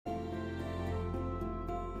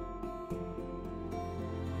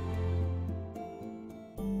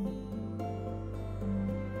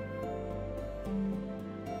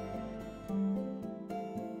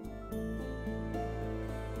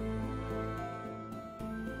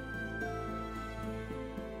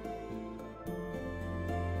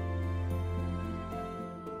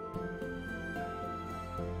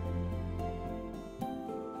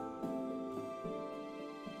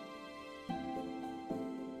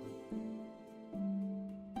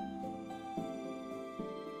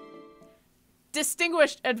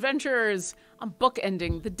distinguished adventurers, I'm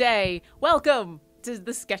bookending the day. Welcome to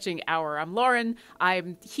the Sketching Hour. I'm Lauren.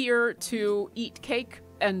 I'm here to eat cake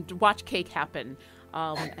and watch cake happen.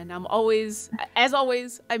 And I'm always, as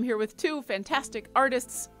always, I'm here with two fantastic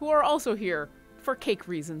artists who are also here for cake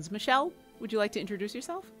reasons. Michelle, would you like to introduce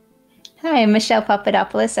yourself? Hi, I'm Michelle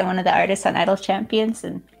Papadopoulos. I'm one of the artists on Idle Champions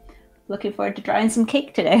and looking forward to drawing some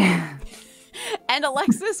cake today. And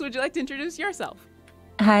Alexis, would you like to introduce yourself?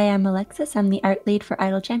 Hi, I'm Alexis. I'm the art lead for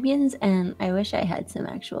Idle Champions, and I wish I had some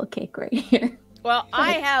actual cake right here. Well,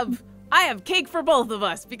 I have cake for both of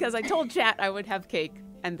us because I told chat I would have cake,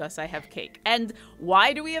 and thus I have cake. And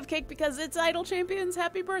why do we have cake? Because it's Idle Champions.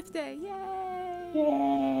 Happy birthday. Yay.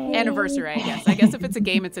 Yay. Anniversary, I guess. I guess if it's a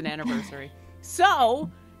game, it's an anniversary.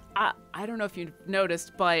 So, I don't know if you've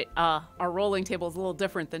noticed, but our rolling table is a little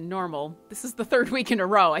different than normal. This is the third week in a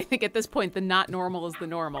row. I think at this point, the not normal is the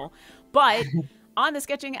normal. But on the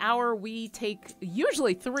Sketching Hour, we take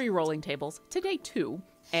usually 3 rolling tables, today 2,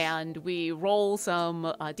 and we roll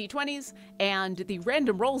some D20s, and the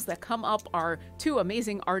random rolls that come up are 2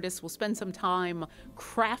 amazing artists will spend some time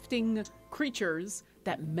crafting creatures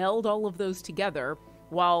that meld all of those together,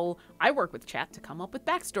 while I work with chat to come up with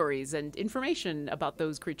backstories and information about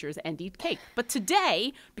those creatures and eat cake. But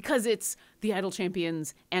today, because it's the Idle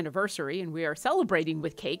Champions anniversary and we are celebrating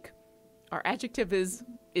with cake, our adjective is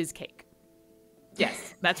cake.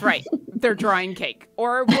 Yes, that's right. They're drawing cake,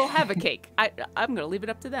 or we'll have a cake. I'm going to leave it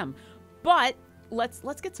up to them. But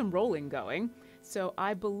let's get some rolling going. So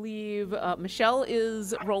I believe Michelle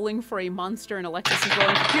is rolling for a monster and Alexis is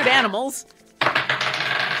rolling for cute animals.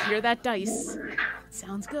 Hear that dice?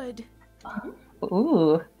 Sounds good.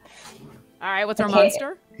 Ooh. All right, what's our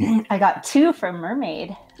monster? I got 2 for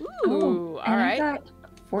mermaid. Ooh, all right. I got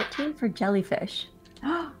 14 for jellyfish.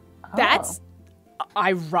 That's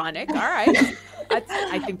ironic. All right.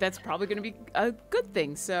 I think that's probably going to be a good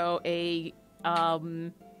thing. So a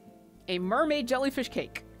mermaid jellyfish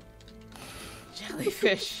cake.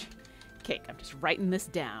 Jellyfish cake. I'm just writing this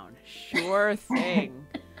down. Sure thing.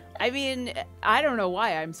 I mean, I don't know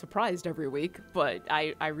why I'm surprised every week, but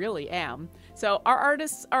I really am. So our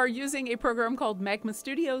artists are using a program called Magma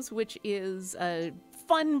Studios, which is a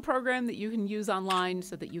fun program that you can use online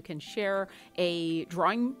so that you can share a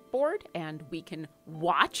drawing board and we can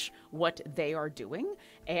watch what they are doing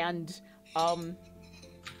and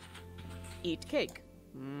eat cake.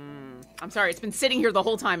 I'm sorry, it's been sitting here the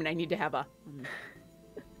whole time and I need to have a...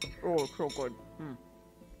 Oh, it's so good.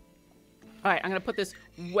 All right, I'm going to put this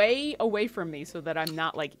way away from me so that I'm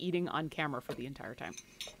not, like, eating on camera for the entire time.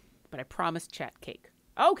 But I promised chat cake.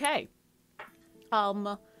 Okay.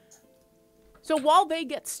 So while they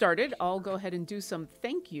get started, I'll go ahead and do some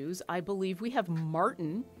thank yous. I believe we have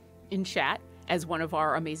Martin in chat as one of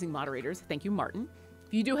our amazing moderators. Thank you, Martin.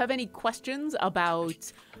 If you do have any questions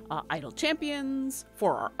about Idle Champions,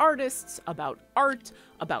 for our artists, about art,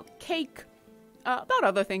 about cake, about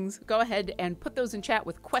other things, go ahead and put those in chat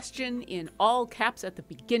with question in all caps at the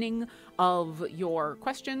beginning of your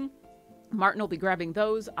question. Martin will be grabbing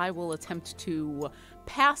those. I will attempt to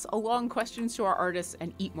pass along questions to our artists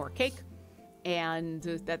and eat more cake. And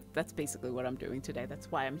that's basically what I'm doing today.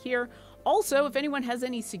 That's why I'm here. Also, if anyone has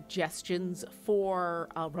any suggestions for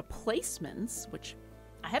replacements, which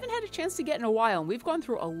I haven't had a chance to get in a while, and we've gone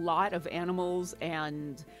through a lot of animals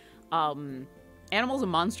and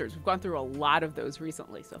monsters. We've gone through a lot of those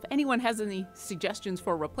recently. So if anyone has any suggestions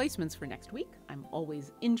for replacements for next week, I'm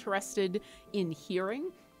always interested in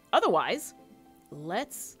hearing. Otherwise,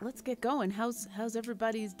 let's get going. How's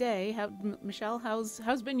everybody's day? Michelle,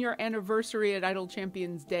 how's been your anniversary at Idle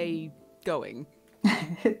Champions Day going?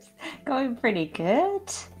 It's going pretty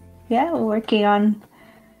good. Yeah, we're working on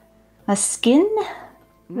a skin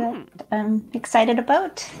that I'm excited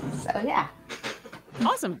about. So yeah.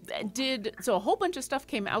 Awesome. So a whole bunch of stuff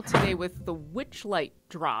came out today with the Witchlight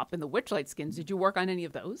drop and the Witchlight skins. Did you work on any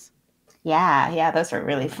of those? Yeah, those were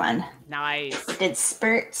really fun. Nice. I did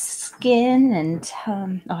Spurt skin and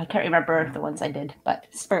I can't remember the ones I did, but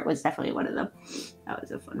Spurt was definitely one of them. That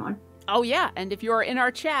was a fun one. Oh yeah, and if you're in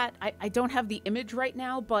our chat, I don't have the image right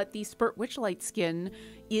now, but the Spurt Witchlight skin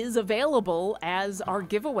is available as our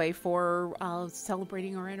giveaway for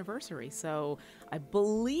celebrating our anniversary. So I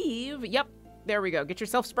believe, yep, there we go. Get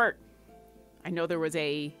yourself Spurt. I know there was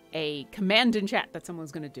a command in chat that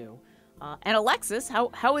someone's going to do. And Alexis,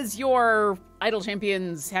 how is your Idle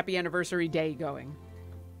Champions Happy Anniversary Day going?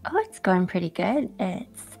 Oh, it's going pretty good.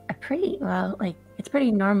 It's a pretty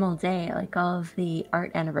normal day. Like all of the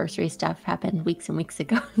art anniversary stuff happened weeks and weeks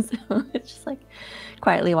ago. So it's just like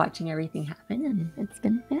quietly watching everything happen, and it's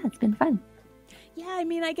been fun. Yeah, I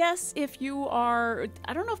mean, I guess if you are,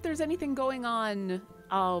 I don't know if there's anything going on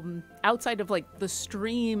outside of like the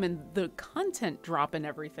stream and the content drop and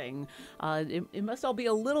everything. It must all be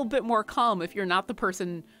a little bit more calm if you're not the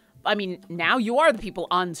person. I mean, now you are the people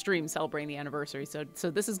on stream celebrating the anniversary. So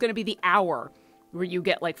this is going to be the hour where you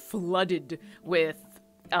get like flooded with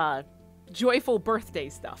joyful birthday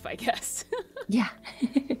stuff, I guess. Yeah.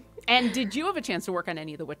 And did you have a chance to work on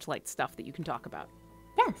any of the Witchlight stuff that you can talk about?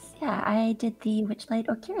 Yes, yeah, I did the Witchlight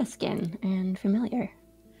Orkira skin and Familiar.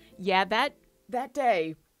 Yeah, that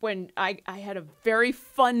day when I had a very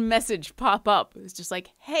fun message pop up. It was just like,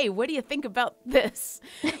 hey, what do you think about this?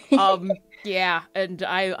 Yeah, and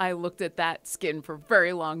I looked at that skin for a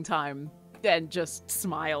very long time and just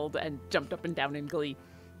smiled and jumped up and down in glee.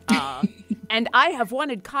 And I have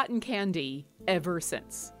wanted cotton candy ever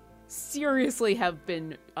since. Seriously have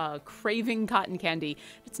been craving cotton candy.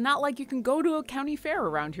 It's not like you can go to a county fair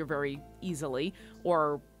around here very easily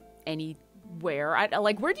or anywhere.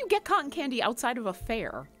 Like, where do you get cotton candy outside of a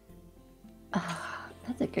fair?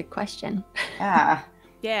 That's a good question. Yeah.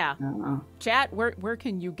 Yeah. Uh-uh. Chat, where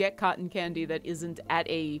can you get cotton candy that isn't at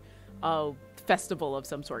a festival of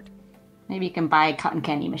some sort? Maybe you can buy a cotton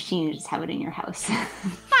candy machine and just have it in your house.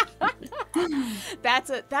 That's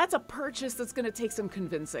a purchase that's going to take some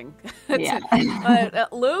convincing. Yeah.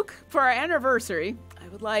 Luke, for our anniversary, I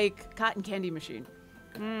would like cotton candy machine.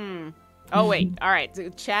 Oh wait, all right.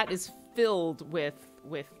 The chat is filled with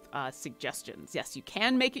suggestions. Yes, you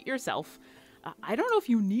can make it yourself. I don't know if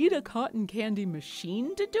you need a cotton candy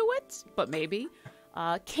machine to do it, but maybe.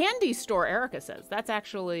 Candy store, Erica says. That's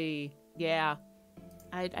actually, yeah.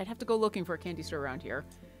 I'd have to go looking for a candy store around here.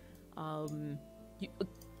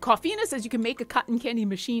 Coffeena says you can make a cotton candy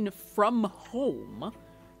machine from home.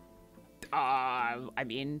 I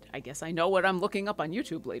mean, I guess I know what I'm looking up on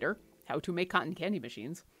YouTube later. How to make cotton candy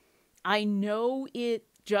machines. I know it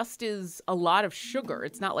just is a lot of sugar.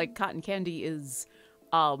 It's not like cotton candy is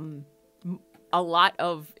a lot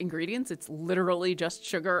of ingredients. It's literally just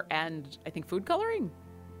sugar and I think food coloring.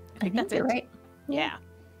 I think that's you're it. right. Yeah.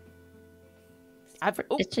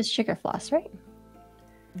 It's just sugar floss, right?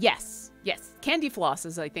 Yes. Candy floss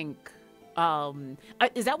is, I think,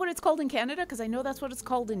 is that what it's called in Canada? Because I know that's what it's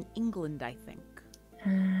called in England, I think.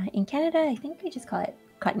 In Canada, I think we just call it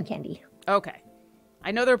cotton candy. Okay.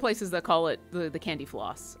 I know there are places that call it the candy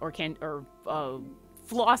floss or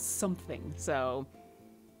floss something. So,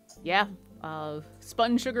 yeah,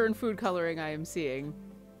 spun sugar and food coloring I am seeing.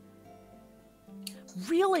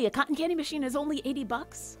 Really? A cotton candy machine is only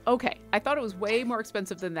 $80? Okay, I thought it was way more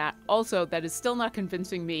expensive than that. Also, that is still not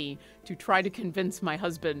convincing me to try to convince my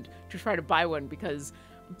husband to try to buy one because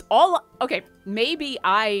okay, maybe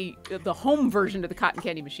the home version of the cotton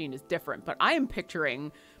candy machine is different, but I am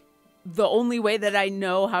picturing the only way that I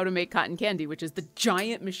know how to make cotton candy, which is the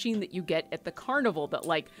giant machine that you get at the carnival that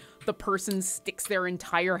like the person sticks their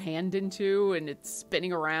entire hand into and it's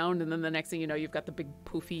spinning around and then the next thing you know, you've got the big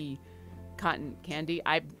poofy cotton candy.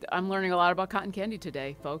 I'm learning a lot about cotton candy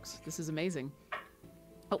today, folks. This is amazing.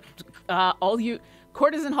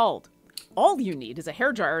 Courtesan Hold. All you need is a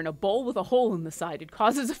hairdryer and a bowl with a hole in the side. It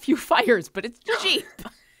causes a few fires, but it's cheap.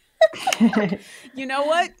 You know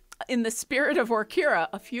what? In the spirit of Orkira,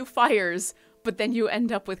 a few fires, but then you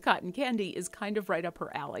end up with cotton candy is kind of right up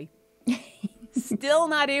her alley. Still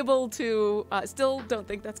not able to, still don't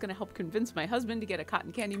think that's going to help convince my husband to get a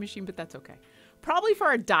cotton candy machine, but that's okay. Probably for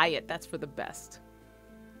our diet, that's for the best.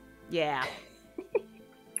 Yeah.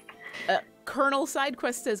 Colonel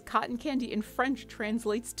Sidequest says cotton candy in French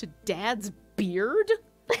translates to dad's beard.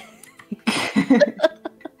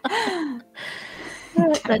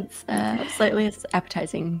 That's slightly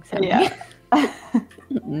appetizing. So. Yeah.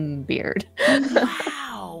 Beard.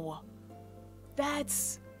 Wow.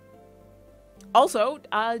 That's... Also,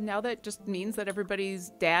 now that just means that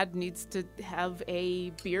everybody's dad needs to have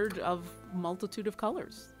a beard of multitude of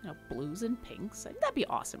colors. You know, blues and pinks. That'd be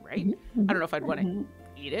awesome, right? Mm-hmm. I don't know if I'd want to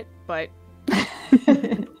eat it, but...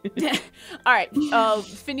 All right.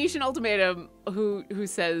 Phoenician Ultimatum, who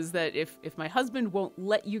says that if my husband won't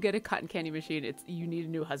let you get a cotton candy machine, you need a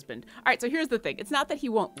new husband. All right, so here's the thing. It's not that he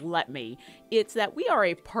won't let me. It's that we are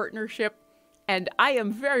a partnership. And I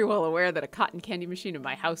am very well aware that a cotton candy machine in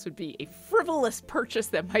my house would be a frivolous purchase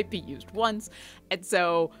that might be used once. And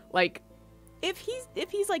so, like, if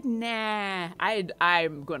he's like, nah,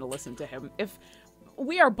 I'm going to listen to him. If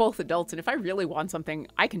we are both adults, and if I really want something,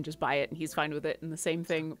 I can just buy it, and he's fine with it, and the same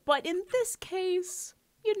thing. But in this case,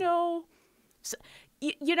 you know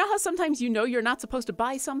how sometimes you're not supposed to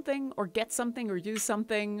buy something or get something or use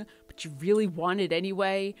something, but you really want it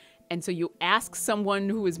anyway. And so you ask someone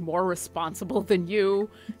who is more responsible than you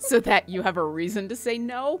so that you have a reason to say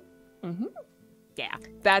no. Mm-hmm. Yeah,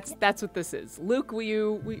 that's what this is. Luke,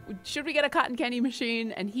 should we get a cotton candy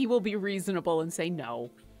machine? And he will be reasonable and say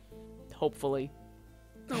no. Hopefully.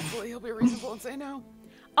 Hopefully he'll be reasonable and say no.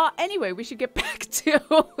 Anyway, we should get back to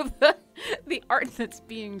the art that's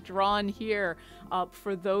being drawn here.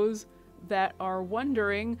 For those that are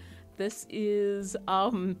wondering, this is,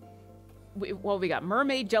 we got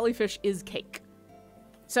mermaid, jellyfish is cake.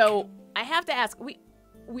 So I have to ask,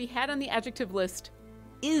 we had on the adjective list,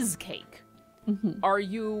 is cake. Mm-hmm.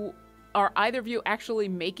 Are either of you actually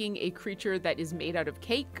making a creature that is made out of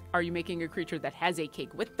cake? Are you making a creature that has a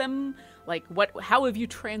cake with them? Like, how have you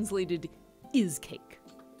translated is cake?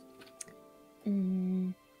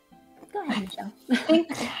 Go ahead, Michelle.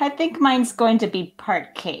 I think mine's going to be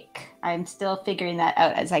part cake. I'm still figuring that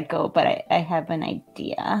out as I go, but I have an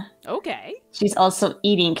idea. Okay. She's also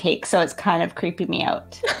eating cake, so it's kind of creeping me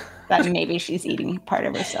out that maybe she's eating part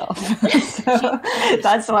of herself. So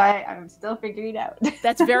that's why I'm still figuring it out.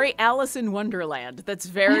 That's very Alice in Wonderland. That's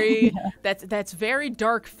very that's very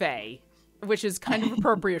dark fae, which is kind of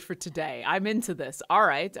appropriate for today. I'm into this. All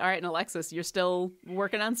right. And Alexis, you're still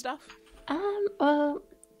working on stuff? Well,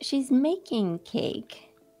 she's making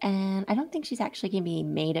cake, and I don't think she's actually going to be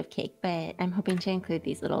made of cake, but I'm hoping to include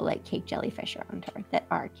these little, like, cake jellyfish around her that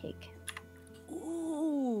are cake.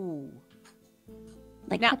 Ooh.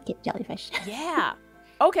 Like now, cupcake jellyfish. Yeah.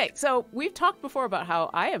 Okay, so we've talked before about how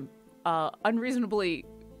I am unreasonably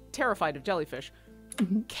terrified of jellyfish.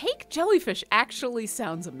 Mm-hmm. Cake jellyfish actually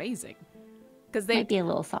sounds amazing. Because they might be a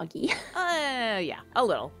little soggy. Yeah, a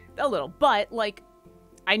little. But, like,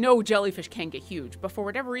 I know jellyfish can get huge, but for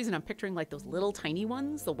whatever reason, I'm picturing like those little tiny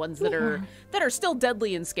ones, the ones that are still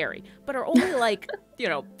deadly and scary, but are only like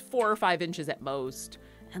 4 or 5 inches at most,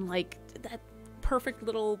 and like that perfect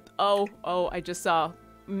little. Oh! I just saw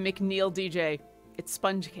McNeil DJ. It's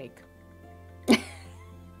sponge cake.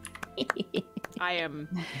 I am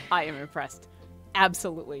impressed.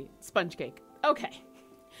 Absolutely, sponge cake. Okay,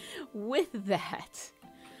 with that.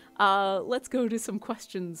 Let's go to some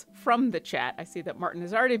questions from the chat. I see that Martin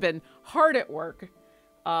has already been hard at work.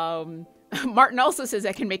 Martin also says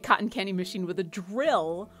I can make cotton candy machine with a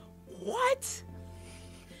drill. What?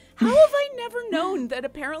 How have I never known that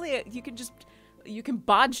apparently you can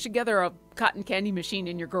bodge together a cotton candy machine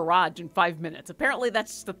in your garage in 5 minutes? Apparently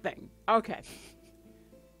that's the thing. Okay.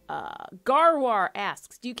 Garwar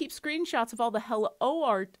asks, do you keep screenshots of all the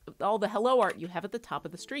hello art you have at the top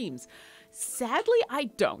of the streams? Sadly, I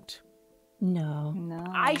don't. No.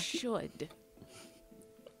 I should.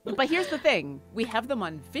 But here's the thing. We have them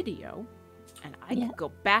on video, and I can go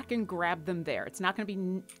back and grab them there. It's not going to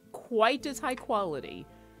be quite as high quality,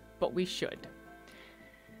 but we should.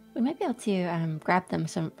 We might be able to grab them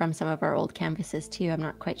from some of our old canvases, too. I'm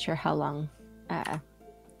not quite sure how long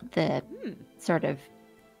the sort of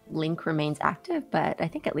link remains active, but I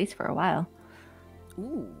think at least for a while.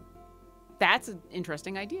 Ooh, that's an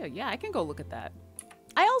interesting idea. Yeah, I can go look at that.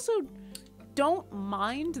 I also don't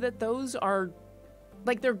mind that those are,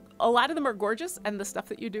 like, a lot of them are gorgeous, and the stuff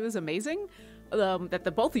that you do is amazing. That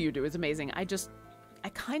the both of you do is amazing. I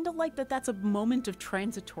kind of like that that's a moment of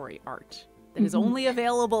transitory art that is only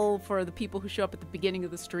available for the people who show up at the beginning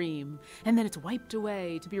of the stream, and then it's wiped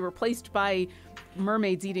away to be replaced by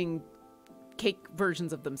mermaids eating cake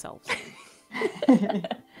versions of themselves.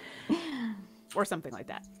 Or something like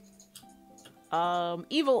that.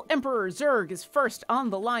 Evil Emperor Zerg is first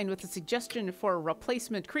on the line with a suggestion for a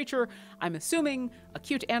replacement creature. I'm assuming a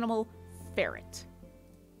cute animal, ferret.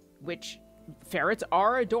 Which, ferrets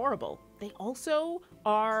are adorable. They also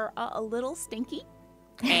are a little stinky.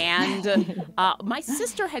 And my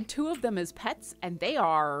sister had 2 of them as pets, and they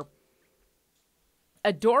are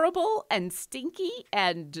adorable and stinky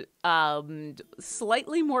and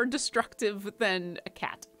slightly more destructive than a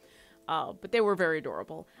cat. But they were very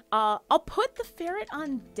adorable. I'll put the ferret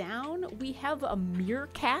on down. We have a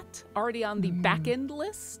meerkat already on the back end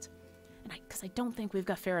list. Because I don't think we've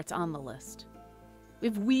got ferrets on the list. We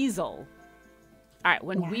have weasel. All right,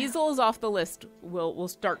 when weasel is off the list, we'll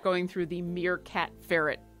start going through the meerkat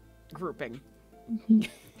ferret grouping.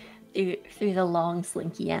 Through the long,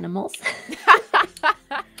 slinky animals.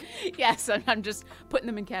 Yes, I'm just putting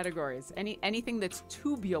them in categories. Anything that's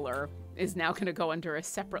tubular is now going to go under a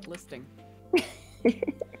separate listing.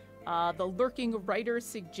 The lurking writer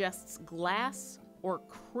suggests glass or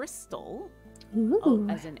crystal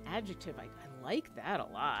as an adjective. I like that a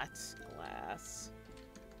lot. Glass.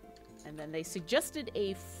 And then they suggested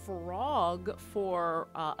a frog for,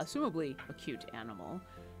 assumably, a cute animal.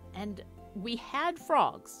 And we had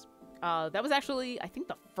frogs. That was actually, I think,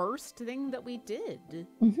 the first thing that we did.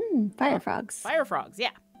 Fire frogs. Fire frogs,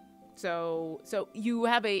 yeah. So you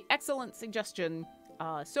have a excellent suggestion.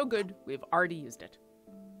 So good, we've already used it.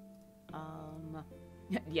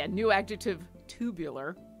 Yeah, new adjective,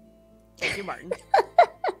 tubular. Thank you, Martin.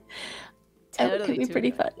 That could be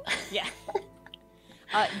pretty fun. Yeah.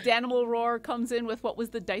 Danimal Roar comes in with what was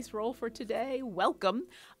the dice roll for today. Welcome.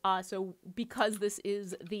 So because this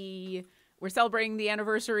is we're celebrating the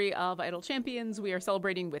anniversary of Idle Champions, we are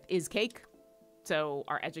celebrating with is cake. So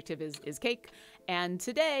our adjective is cake. And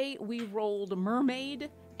today we rolled mermaid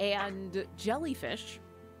and jellyfish.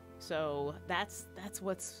 So that's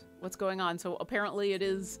what's going on. So apparently it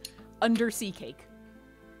is undersea cake.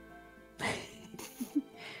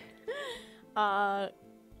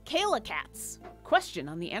 Kayla Cats. Question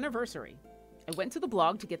on the anniversary. I went to the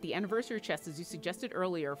blog to get the anniversary chest as you suggested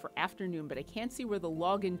earlier for afternoon, but I can't see where the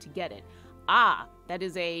login to get it. That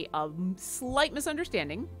is a slight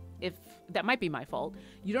misunderstanding. If that might be my fault.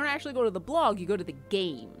 You don't actually go to the blog, you go to the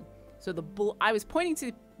game. So I was pointing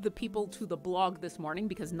to the people to the blog this morning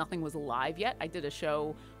because nothing was live yet. I did a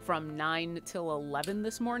show from 9 till 11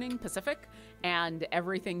 this morning Pacific, and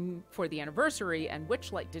everything for the anniversary and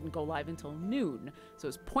Witchlight didn't go live until noon. So I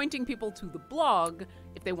was pointing people to the blog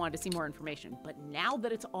if they wanted to see more information. But now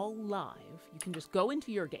that it's all live, you can just go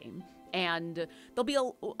into your game, and there'll be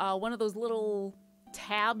one of those little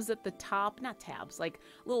tabs at the top, not tabs, like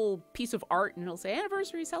a little piece of art, and it'll say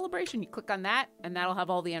anniversary celebration. You click on that and that'll have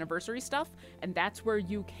all the anniversary stuff, and that's where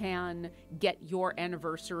you can get your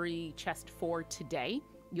anniversary chest for today.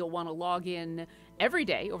 You'll want to log in every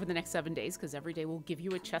day over the next 7 days because every day will give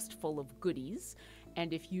you a chest full of goodies.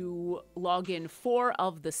 And if you log in 4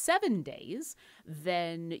 of the 7 days,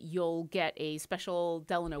 then you'll get a special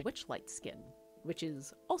Delano Witchlight skin, which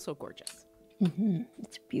is also gorgeous.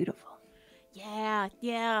 It's beautiful. Yeah.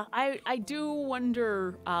 I do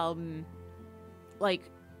wonder, like,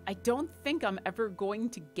 I don't think I'm ever going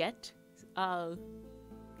to get, not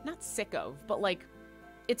sick of, but, like,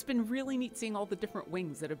 it's been really neat seeing all the different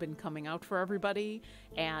wings that have been coming out for everybody,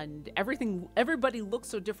 and everybody looks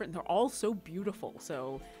so different. They're all so beautiful.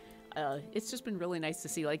 So, it's just been really nice to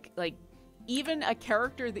see, like, even a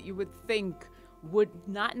character that you would think would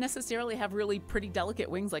not necessarily have really pretty delicate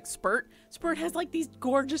wings like Spurt. Spurt has like these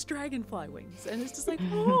gorgeous dragonfly wings, and it's just like,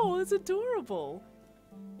 oh, it's adorable.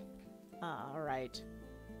 All right.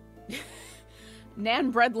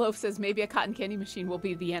 Nan Breadloaf says maybe a cotton candy machine will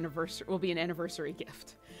be an anniversary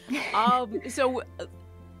gift. So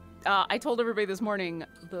I told everybody this morning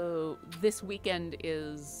this weekend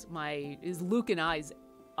is Luke and I's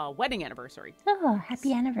wedding anniversary. Oh,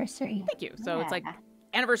 happy anniversary. Thank you. So it's like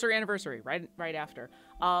anniversary right after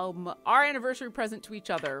our anniversary present to each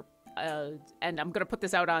other, and I'm gonna put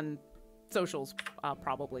this out on socials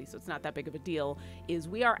probably, so it's not that big of a deal, is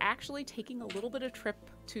we are actually taking a little bit of trip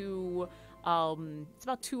to it's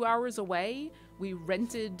about 2 hours away. We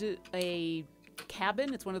rented a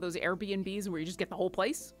cabin. It's one of those Airbnbs where you just get the whole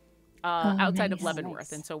place outside of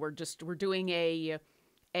Leavenworth. And so we're doing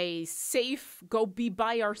a safe go be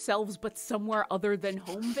by ourselves but somewhere other than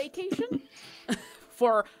home vacation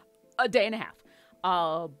for a day and a half.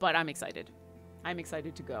 But I'm excited. I'm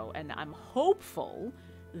excited to go, and I'm hopeful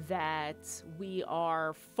that we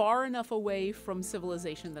are far enough away from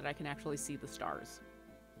civilization that I can actually see the stars.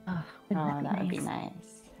 Oh, that would be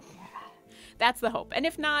nice. Yeah. That's the hope. And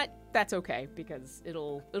if not, that's okay, because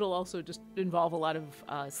it'll also just involve a lot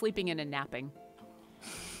of sleeping in and napping.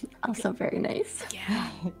 Also very nice. Yeah.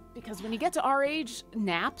 Because when you get to our age,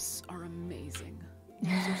 naps are amazing.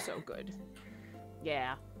 Those are so good.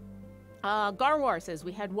 Yeah. Garwar says,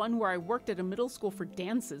 we had one where I worked at a middle school for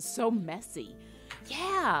dances. So messy.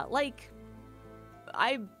 Yeah, like,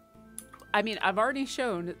 I mean, I've already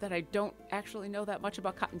shown that I don't actually know that much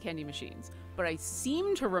about cotton candy machines, but I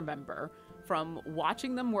seem to remember from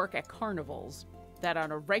watching them work at carnivals that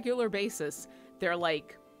on a regular basis, they're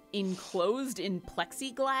like enclosed in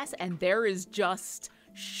plexiglass and there is just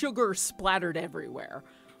sugar splattered everywhere.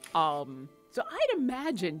 So I'd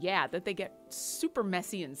imagine, yeah, that they get super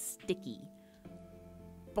messy and sticky,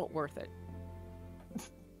 but worth it.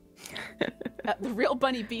 The Real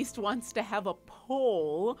Bunny Beast wants to have a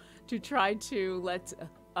poll to try to let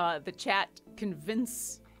the chat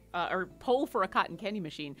convince or poll for a cotton candy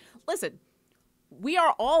machine. Listen, we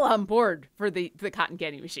are all on board for the cotton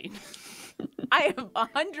candy machine. I am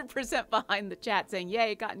 100% behind the chat saying,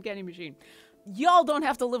 yay, cotton candy machine. Y'all don't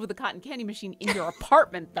have to live with a cotton candy machine in your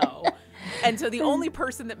apartment, though. And so the only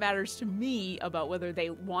person that matters to me about whether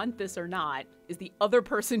they want this or not is the other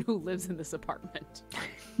person who lives in this apartment.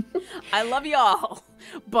 I love y'all,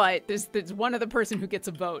 but there's one other person who gets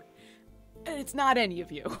a vote. And it's not any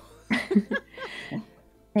of you.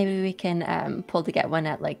 Maybe we can pull to get one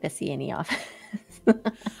at like the C&E office.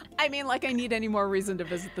 I mean, like, I need any more reason to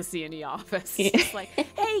visit the C&E office. It's like,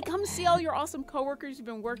 hey, come see all your awesome coworkers you've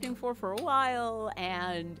been working for a while,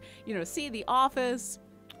 and, you know, see the office.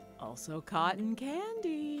 Also cotton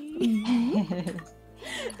candy.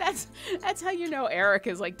 That's how you know Eric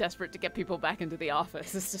is, like, desperate to get people back into the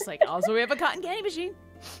office. It's just like, also we have a cotton candy machine.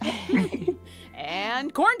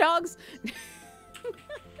 And corn dogs.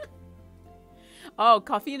 Oh,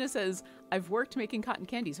 Coffina says, I've worked making cotton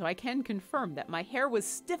candy, so I can confirm that my hair was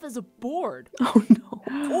stiff as a board. Oh, no.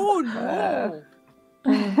 Oh,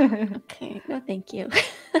 no. Okay, no thank you.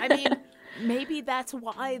 I mean, maybe that's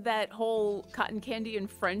why that whole cotton candy in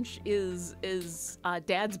French is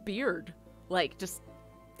Dad's beard. Like, just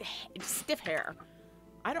stiff hair.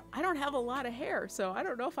 I don't have a lot of hair, so I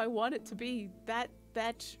don't know if I want it to be that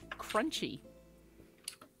crunchy.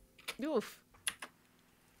 Oof.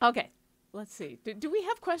 Okay. Let's see. Do we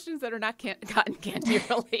have questions that are not cotton candy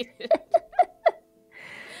related?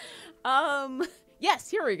 Yes,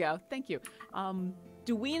 here we go. Thank you.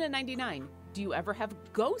 Duena99, do you ever have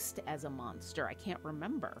Ghost as a monster? I can't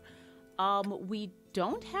remember. We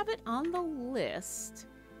don't have it on the list.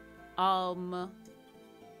 I'll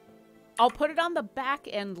put it on the back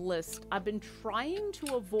end list. I've been trying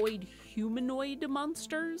to avoid humanoid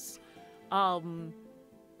monsters.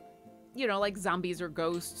 You know, like zombies or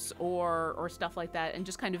ghosts or stuff like that, and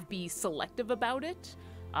just kind of be selective about it.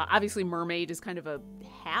 Obviously, mermaid is kind of a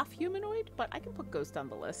half humanoid, but I can put ghost on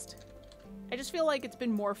the list. I just feel like it's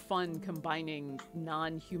been more fun combining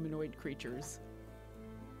non-humanoid creatures.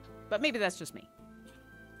 But maybe that's just me.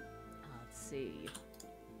 Let's see.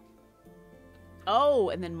 Oh,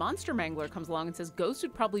 and then Monster Mangler comes along and says ghost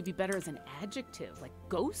would probably be better as an adjective, like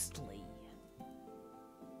ghostly.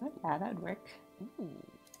 Yeah, that would work. Ooh.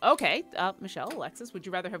 Okay, Michelle, Alexis, would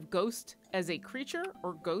you rather have ghost as a creature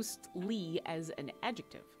or ghostly as an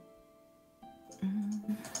adjective?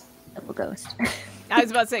 Double ghost. I was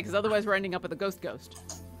about to say, because otherwise we're ending up with a ghost.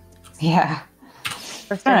 Yeah.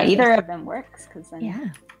 Either of them works, because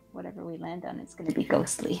then whatever we land on is going to be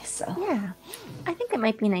ghostly. So yeah, I think it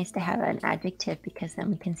might be nice to have an adjective, because then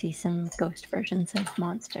we can see some ghost versions of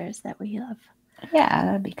monsters that we love. Yeah,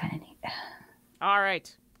 that would be kind of neat. All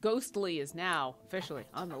right. Ghostly is now officially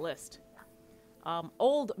on the list.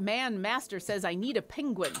 Old Man Master says, I need a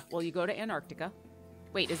penguin. Well, you go to Antarctica.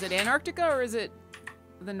 Wait, is it Antarctica or is it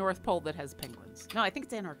the North Pole that has penguins? No, I think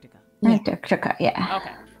it's Antarctica. Antarctica, yeah.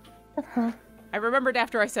 Okay. I remembered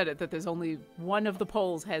after I said it that there's only one of the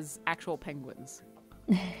poles has actual penguins.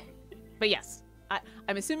 But yes,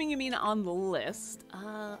 I'm assuming you mean on the list.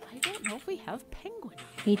 I don't know if we have penguin.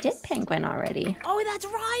 We did penguin already. Oh, that's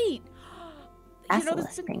right!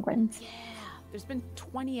 Penguins. Yeah, there's been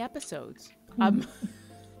 20 episodes.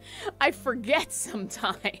 I forget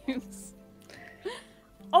sometimes.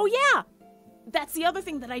 Oh yeah, that's the other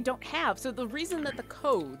thing that I don't have. So the reason that the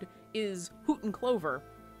code is Hoot and Clover,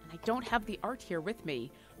 and I don't have the art here with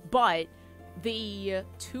me, but the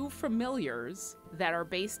two familiars that are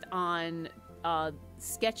based on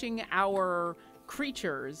sketching our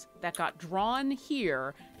creatures that got drawn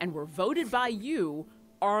here and were voted by you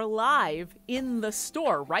are live in the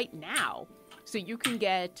store right now. So you can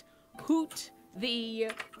get Hoot,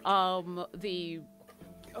 oh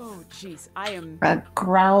jeez, I am...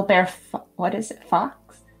 growl bear, what is it,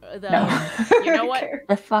 fox? No. You know what?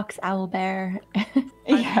 The fox owl bear.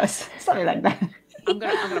 Yes, something like that. I'm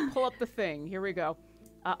gonna pull up the thing. Here we go.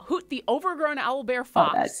 Hoot, the overgrown owl bear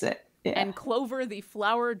fox. Oh, that's it. Yeah. And Clover, the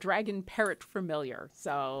flower dragon parrot familiar.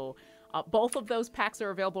 So... both of those packs are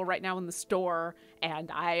available right now in the store,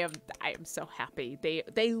 and I am so happy.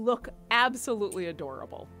 They look absolutely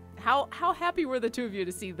adorable. How happy were the two of you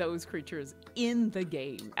to see those creatures in the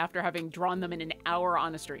game after having drawn them in an hour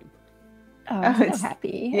on a stream? Oh, I'm so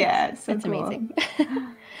happy. Yeah, it's so it's cool. Amazing.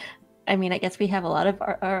 I mean, I guess we have a lot of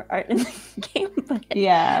our art in the game, but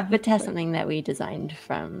to have something that we designed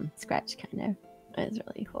from scratch kind of is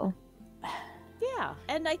really cool. Yeah,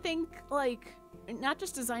 and I think, like, not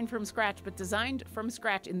just designed from scratch, but designed from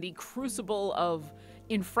scratch in the crucible of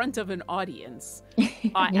in front of an audience.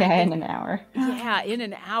 In an hour. Yeah, in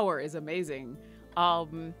an hour is amazing.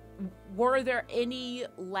 Were there any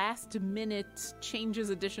last minute changes,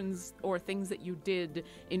 additions, or things that you did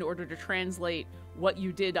in order to translate what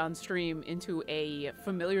you did on stream into a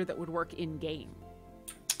familiar that would work in game?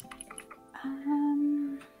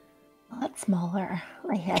 A lot smaller.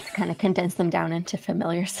 I had to kind of condense them down into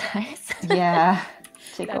familiar size. Yeah.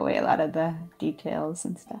 Take away a lot of the details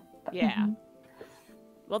and stuff. Yeah.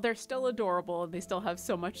 Well, they're still adorable, and they still have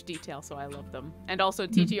so much detail, so I love them. And also,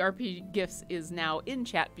 TTRP Gifts is now in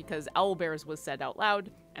chat because Owlbears was said out loud,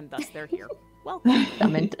 and thus they're here. Welcome.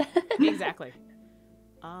 Summoned. Exactly.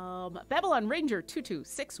 Babylon Ranger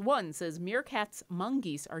 2261 says meerkats,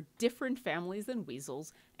 mongoose are different families than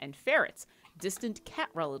weasels and ferrets. Distant cat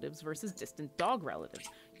relatives versus distant dog relatives.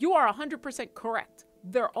 You are 100% correct.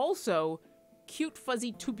 They're also cute,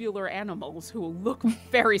 fuzzy, tubular animals who look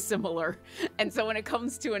very similar. And so when it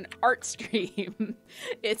comes to an art stream,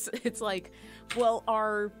 it's like, well,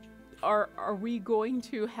 are we going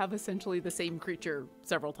to have essentially the same creature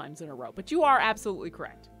several times in a row? But you are absolutely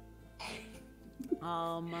correct.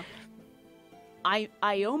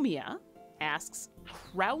 Iomia asks,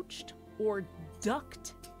 crouched or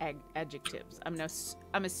ducked adjectives.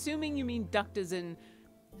 I'm assuming you mean ducked as in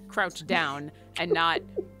crouched down and not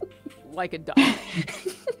like a duck.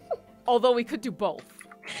 Although we could do both.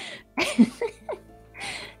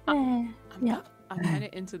 I'm kind of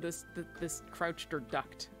into this crouched or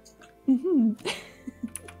ducked.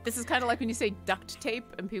 This is kind of like when you say duct tape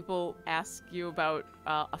and people ask you about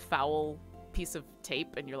a foul piece of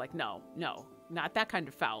tape and you're like, no, not that kind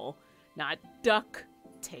of foul. Not duck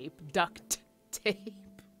tape, duct tape.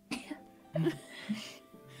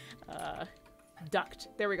 Duct.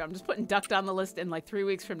 There we go. I'm just putting duct on the list, and like 3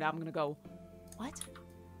 weeks from now I'm going to go, what?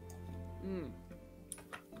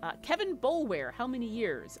 Kevin Bolware, how many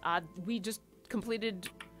years? We just completed,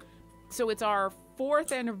 so it's our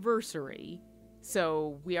 4th anniversary.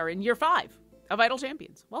 So we are in year 5 of Idle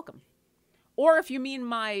Champions. Welcome. Or if you mean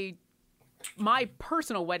my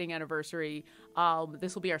personal wedding anniversary,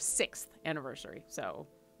 this will be our 6th anniversary. So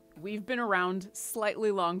we've been around slightly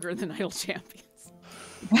longer than Idle Champions.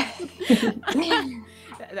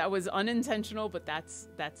 That was unintentional, but that's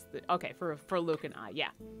the okay for Luke and I. Yeah.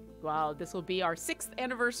 Well, this will be our 6th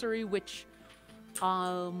anniversary, which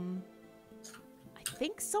I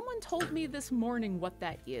think someone told me this morning what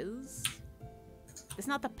that is. It's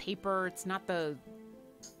not the paper. It's not the...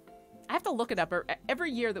 I have to look it up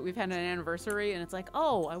every year that we've had an anniversary, and it's like,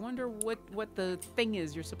 oh, I wonder what the thing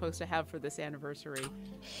is you're supposed to have for this anniversary.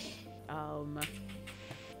 Oh,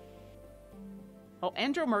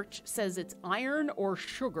 Andrew Murch says it's iron or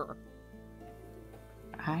sugar.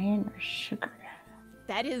 Iron or sugar?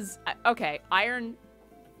 That is... Okay, iron,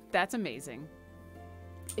 that's amazing.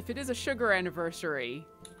 If it is a sugar anniversary,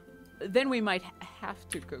 then we might have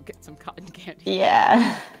to go get some cotton candy.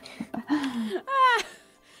 Yeah.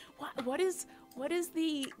 What is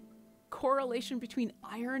the correlation between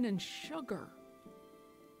iron and sugar?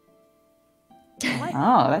 What?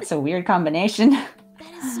 Oh, that's a weird combination.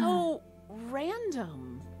 That is so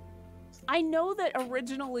random. I know that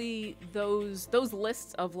originally those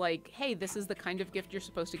lists of like, hey, this is the kind of gift you're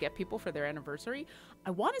supposed to get people for their anniversary,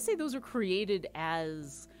 I want to say those are created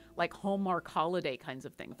as like Hallmark holiday kinds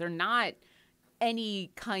of things. They're not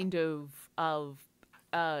any kind of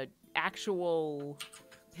actual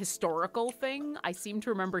historical thing. I seem to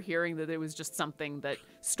remember hearing that it was just something that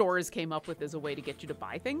stores came up with as a way to get you to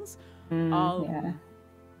buy things. Yeah.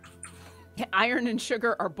 Iron and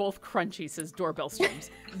sugar are both crunchy, says Doorbell Streams.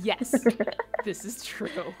 Yes, this is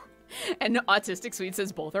true. And Autistic Sweet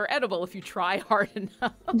says both are edible if you try hard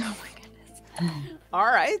enough. Oh my goodness. All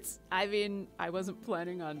right. I mean, I wasn't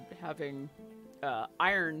planning on having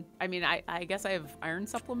iron. I mean, I guess I have iron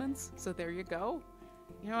supplements, so there you go.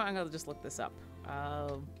 You know what? I'm going to just look this up.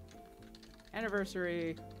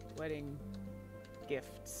 Anniversary, wedding,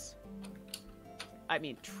 gifts. I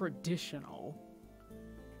mean, traditional.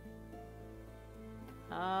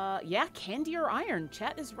 Yeah, candy or iron.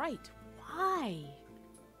 Chat is right. Why?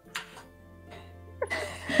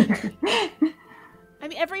 I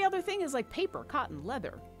mean, every other thing is like paper, cotton,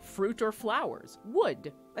 leather, fruit or flowers,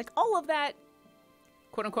 wood. Like all of that,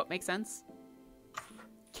 quote unquote, makes sense.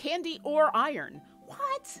 Candy or iron.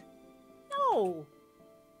 What? No.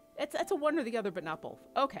 That's a one or the other, but not both.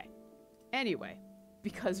 Okay. Anyway,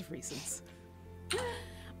 because of reasons.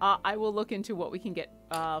 I will look into what we can get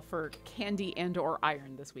for candy and or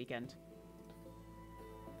iron this weekend.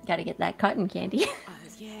 Gotta get that cotton candy.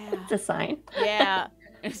 Yeah. It's a sign. Yeah.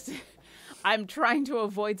 I'm trying to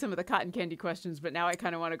avoid some of the cotton candy questions, but now I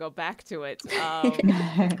kind of want to go back to it.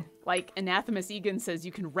 Like Anathemus Egan says,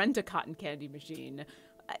 you can rent a cotton candy machine.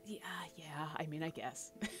 Yeah. I mean, I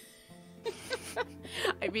guess.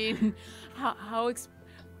 I mean,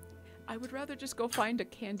 I would rather just go find a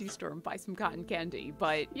candy store and buy some cotton candy,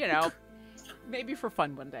 but, you know, maybe for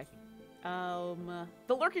fun one day.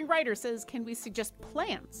 The Lurking Writer says, can we suggest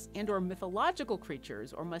plants and or mythological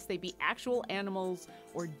creatures, or must they be actual animals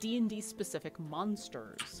or D&D specific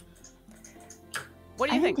monsters? What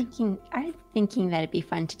do you think? I'm thinking that it'd be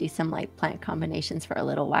fun to do some like plant combinations for a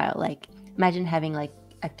little while. Like imagine having like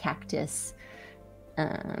a cactus,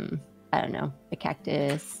 I don't know, a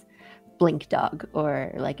cactus blink dog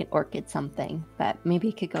or like an orchid something. But maybe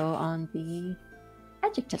it could go on the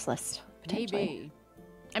adjectives list. Maybe.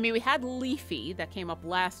 I mean, we had leafy that came up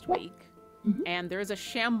last week, and there's a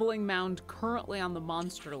shambling mound currently on the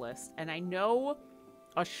monster list, and I know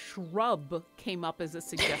a shrub came up as a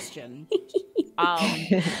suggestion,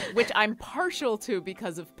 which I'm partial to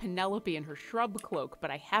because of Penelope and her shrub cloak,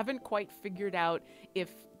 but I haven't quite figured out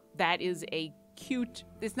if that is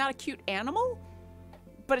it's not a cute animal,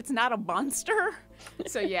 but it's not a monster.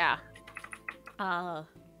 So yeah.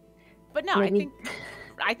 But no, Maybe.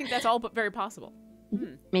 I think that's all but very possible.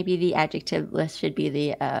 Maybe the adjective list should be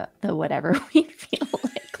the whatever we feel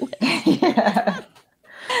like list. Yeah.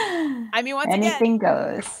 I mean, once Anything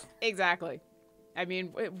again, goes. exactly. I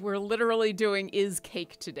mean, we're literally doing is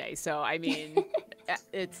cake today, so I mean,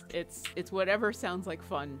 it's whatever sounds like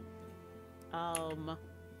fun.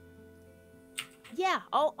 Yeah,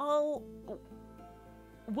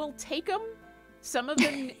 we'll take them. Some of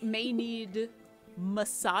them may need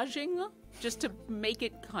massaging just to make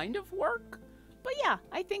it kind of work. But yeah,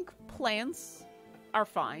 I think plants are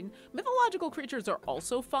fine. Mythological creatures are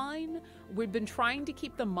also fine. We've been trying to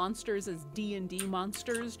keep the monsters as D&D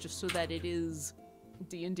monsters just so that it is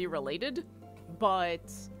D&D related.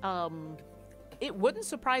 But it wouldn't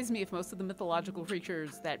surprise me if most of the mythological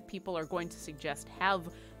creatures that people are going to suggest have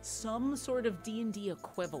some sort of D&D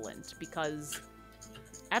equivalent, because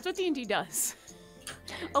that's what D&D does.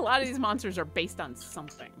 A lot of these monsters are based on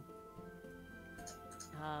something.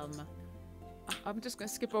 I'm just gonna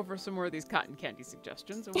skip over some more of these cotton candy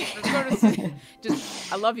suggestions. And we're gonna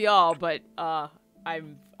I love y'all, but I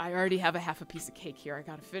already have a half a piece of cake here. I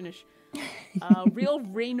gotta finish. Real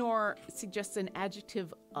Raynor suggests an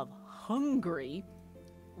adjective of hungry,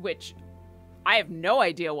 which I have no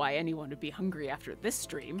idea why anyone would be hungry after this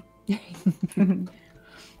stream.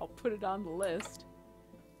 I'll put it on the list.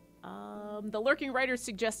 The Lurking Writer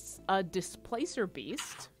suggests a displacer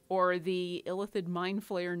beast or the Illithid Mind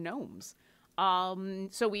Flayer gnomes.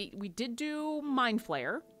 So we did do Mind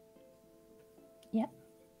Flayer. Yep.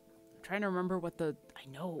 I'm trying to remember what I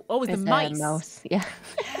know. Oh, it was the mice. Mouse. Yeah.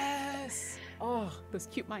 Yes. Oh, those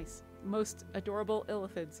cute mice. Most adorable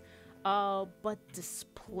illithids. But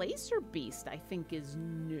Displacer Beast, I think, is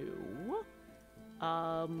new.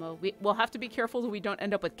 We'll have to be careful that we don't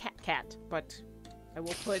end up with Cat, but I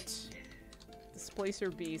will put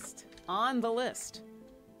Displacer Beast on the list.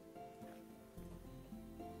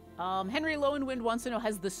 Henry Lowenwind wants to know,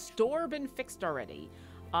 has the store been fixed already?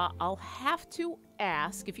 I'll have to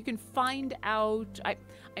ask if you can find out. I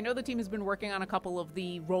know the team has been working on a couple of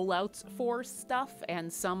the rollouts for stuff,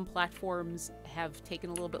 and some platforms have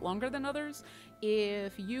taken a little bit longer than others.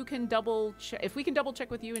 If you can if we can double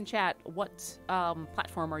check with you in chat, what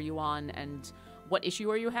platform are you on and what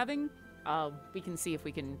issue are you having? We can see if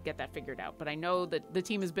we can get that figured out. But I know that the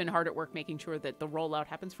team has been hard at work making sure that the rollout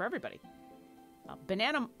happens for everybody.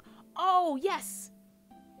 Oh, yes!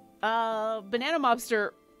 Banana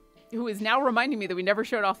Mobster, who is now reminding me that we never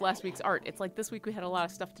showed off last week's art. It's like this week we had a lot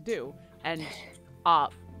of stuff to do. And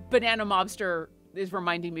Banana Mobster is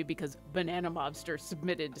reminding me because Banana Mobster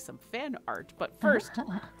submitted some fan art. But first,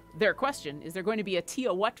 their question, is there going to be a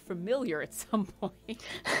Tia What familiar at some point?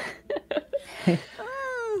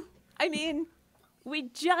 I mean, we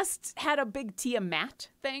just had a big Tia Matt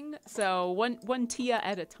thing, so one Tia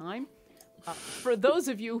at a time. For those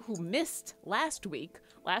of you who missed last week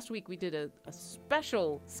we did a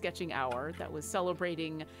special sketching hour that was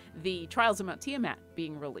celebrating the Trials of Mount Tiamat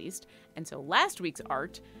being released. And so last week's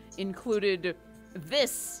art included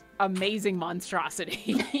this amazing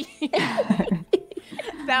monstrosity.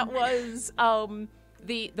 That was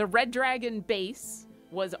the Red Dragon base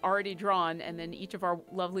was already drawn, and then each of our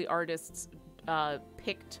lovely artists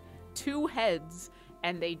picked 2 heads,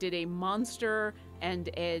 and they did a monster and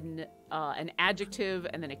an adjective,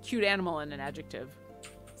 and then a cute animal and an adjective.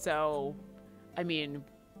 So, I mean,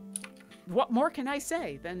 what more can I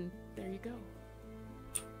say? Then there you go.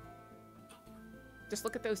 Just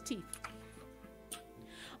look at those teeth.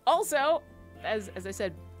 Also, as I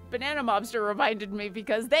said, Banana Mobster reminded me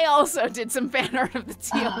because they also did some fan art of the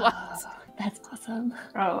Tiamat. That's awesome.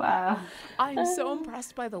 Oh, wow. I'm so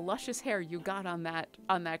impressed by the luscious hair you got on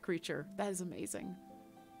that creature. That is amazing.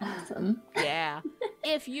 Awesome. Yeah.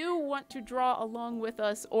 If you want to draw along with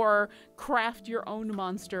us or craft your own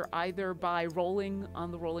monster, either by rolling on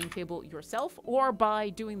the rolling table yourself or by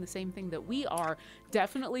doing the same thing that we are,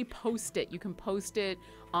 definitely post it. You can post it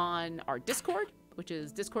on our Discord. which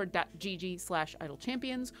is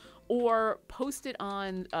discord.gg/idlechampions, or post it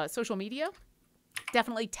on social media.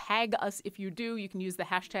 Definitely tag us if you do. You can use the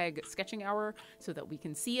hashtag sketching hour so that we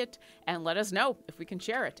can see it and let us know if we can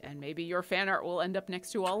share it. And maybe your fan art will end up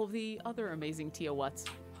next to all of the other amazing Tia What's.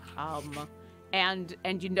 And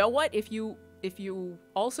you know what? If you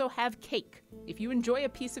also have cake, if you enjoy a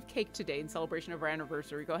piece of cake today in celebration of our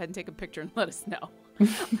anniversary, go ahead and take a picture and let us know.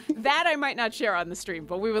 That I might not share on the stream,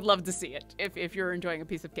 but we would love to see it if you're enjoying a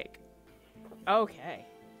piece of cake. Okay,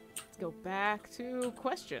 let's go back to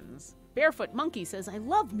questions. Barefoot Monkey says, I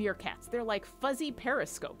love meerkats. They're like fuzzy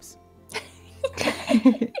periscopes.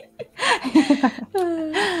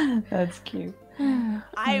 That's cute.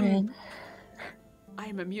 I'm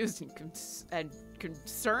amused and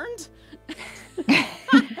concerned.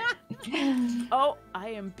 Oh, I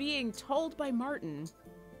am being told by Martin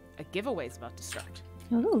a giveaway is about to start.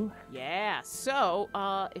 Ooh. Yeah, so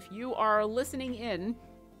if you are listening in,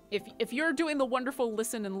 if you're doing the wonderful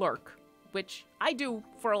listen and lurk, which I do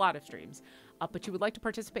for a lot of streams, but you would like to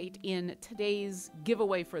participate in today's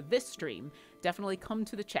giveaway for this stream, definitely come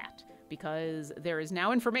to the chat, because there is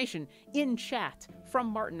now information in chat from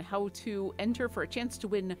Martin how to enter for a chance to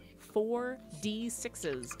win 4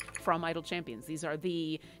 D6s from Idle Champions. These are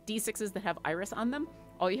the D6s that have iris on them.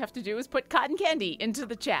 All you have to do is put cotton candy into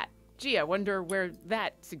the chat. Gee, I wonder where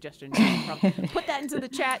that suggestion came from. Put that into the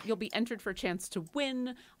chat. You'll be entered for a chance to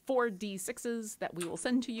win 4 D6s that we will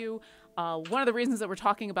send to you. One of the reasons that we're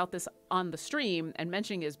talking about this on the stream and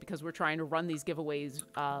mentioning is because we're trying to run these giveaways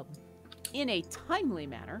in a timely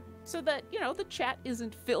manner so that, you know, the chat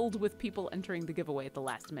isn't filled with people entering the giveaway at the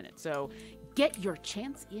last minute. So get your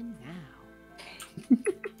chance in now.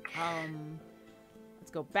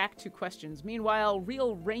 Let's go back to questions. Meanwhile,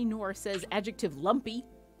 Real Raynor says adjective lumpy.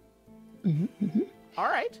 Mm-hmm, mm-hmm. All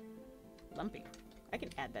right. Lumpy. I can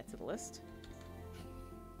add that to the list.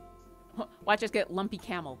 Watch us get lumpy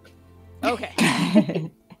camel. Okay.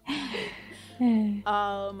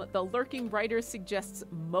 The lurking writer suggests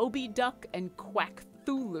Moby Duck and Quack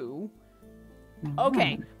Thulu.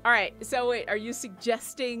 Okay. All right. So wait, are you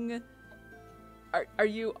suggesting are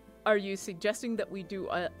you suggesting that we do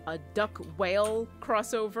a duck whale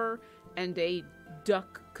crossover and a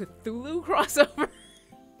duck Cthulhu crossover?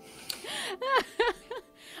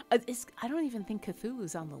 I don't even think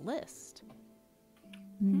Cthulhu's on the list.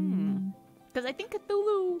 Because I think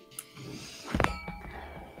Cthulhu...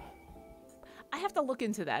 I have to look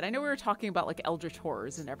into that. I know we were talking about like eldritch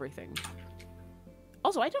horrors and everything.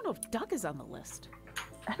 Also, I don't know if duck is on the list.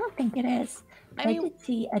 I don't think it is. I did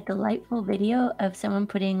see a delightful video of someone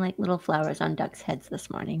putting like little flowers on ducks' heads this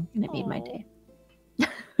morning, and it made my day.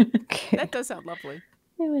 That does sound lovely.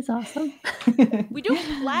 It was awesome. We do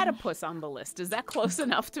have platypus on the list. Is that close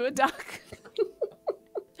enough to a duck?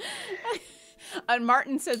 And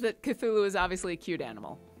Martin says that Cthulhu is obviously a cute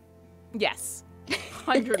animal. Yes,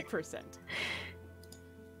 100%.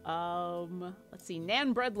 Let's see.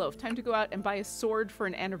 Nan Breadloaf, time to go out and buy a sword for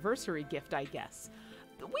an anniversary gift, I guess.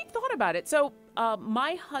 We've thought about it. So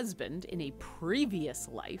my husband in a previous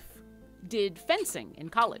life did fencing in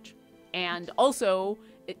college. And also,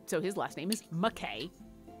 so his last name is McKay.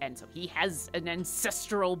 And so he has an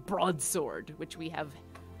ancestral broadsword, which we have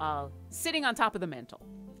sitting on top of the mantle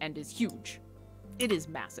and is huge. It is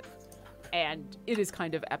massive. And it is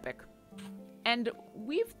kind of epic. And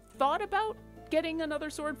we've thought about getting another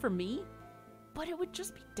sword for me, but it would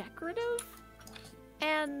just be decorative.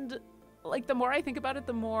 And like the more I think about it,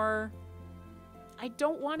 the more I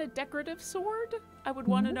don't want a decorative sword. I would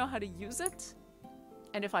want to know how to use it.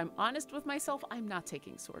 And if I'm honest with myself, I'm not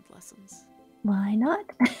taking sword lessons. Why not?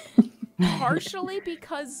 Partially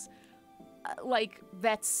because like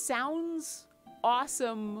that sounds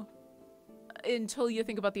awesome until you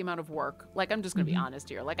think about the amount of work. Like, I'm just gonna be honest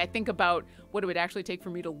here. Like, I think about what it would actually take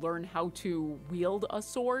for me to learn how to wield a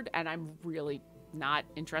sword, and I'm really not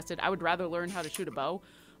interested. I would rather learn how to shoot a bow.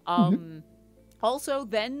 Also,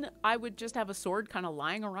 then I would just have a sword kind of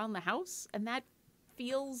lying around the house, and that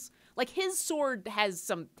feels like his sword has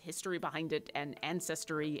some history behind it and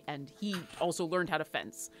ancestry, and he also learned how to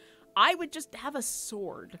fence. I would just have a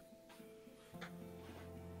sword.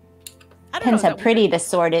 Depends how pretty the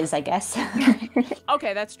sword is, I guess.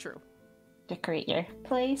 Okay, that's true. Decorate your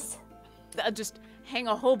place. Just hang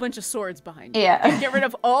a whole bunch of swords behind you. Yeah. And get rid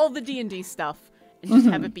of all the D&D stuff and just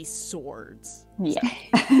have it be swords. Yeah. So,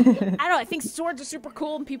 I don't know. I think swords are super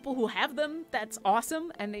cool, and people who have them, that's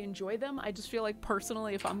awesome, and they enjoy them. I just feel like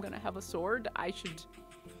personally, if I'm going to have a sword, I should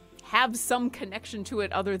have some connection to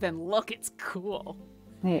it other than, look, it's cool.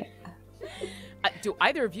 Yeah. Do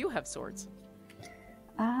either of you have swords?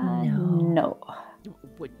 No. No.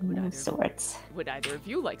 Would No either, swords. would either of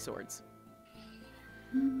you like swords?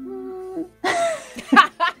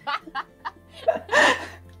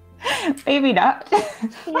 Maybe not.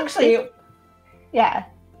 Actually, yeah.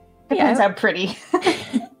 Depends how pretty.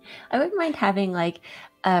 I wouldn't mind having like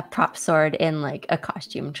a prop sword in like a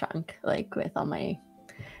costume trunk, like with all my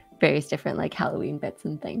various different like Halloween bits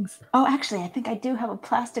and things. Oh, actually, I think I do have a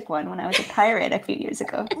plastic one when I was a pirate a few years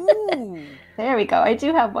ago. Ooh. There we go. I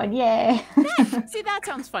do have one. Yay. See, that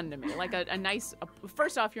sounds fun to me. Like a nice,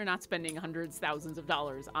 first off, you're not spending hundreds, thousands of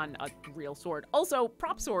dollars on a real sword. Also,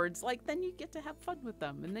 prop swords, like then you get to have fun with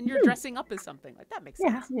them. And then you're dressing up as something. Like that makes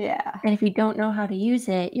sense. Yeah. And if you don't know how to use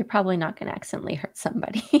it, you're probably not going to accidentally hurt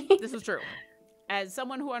somebody. This is true. As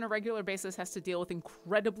someone who on a regular basis has to deal with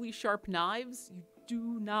incredibly sharp knives, you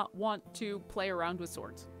do not want to play around with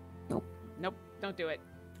swords. Nope. Nope, don't do it.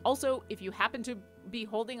 Also, if you happen to be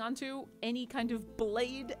holding onto any kind of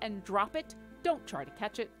blade and drop it, don't try to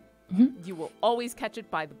catch it. Mm-hmm. You will always catch it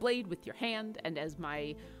by the blade with your hand, and as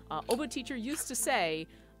my oboe teacher used to say,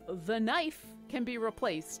 the knife can be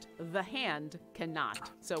replaced, the hand cannot.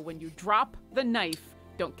 So when you drop the knife,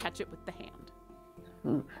 don't catch it with the hand.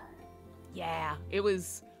 Ooh. Yeah, it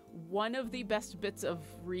was one of the best bits of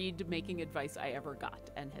reed making advice I ever got,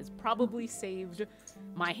 and has probably saved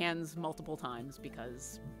my hands multiple times,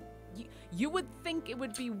 because you would think it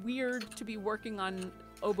would be weird to be working on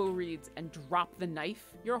oboe reeds and drop the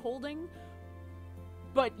knife you're holding,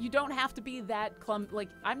 but you don't have to be that like,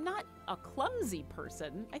 I'm not a clumsy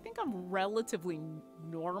person. I think I'm relatively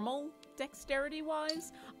normal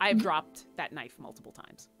dexterity-wise. I've dropped that knife multiple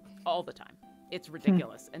times, all the time. It's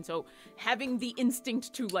ridiculous. And so having the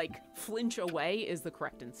instinct to like flinch away is the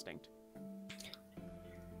correct instinct.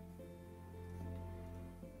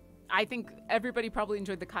 I think everybody probably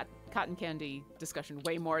enjoyed the cotton candy discussion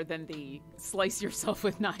way more than the slice yourself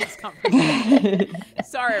with knives conversation.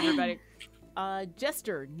 Sorry, everybody.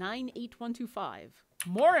 Jester 98125.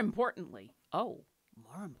 More importantly,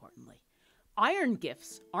 iron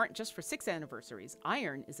gifts aren't just for 6 anniversaries.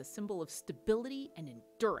 Iron is a symbol of stability and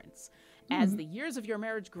endurance. As the years of your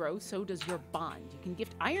marriage grow, so does your bond. You can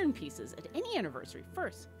gift iron pieces at any anniversary,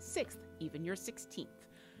 1st, 6th, even your 16th.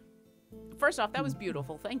 First off, that was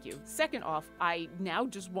beautiful. Thank you. Second off, I now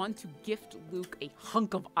just want to gift Luke a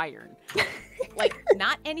hunk of iron. Like,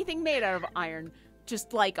 not anything made out of iron,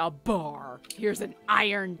 just like a bar. Here's an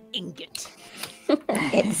iron ingot.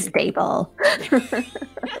 It's stable.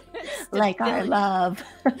 Like our love.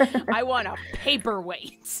 I want a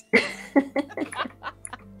paperweight.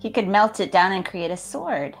 He could melt it down and create a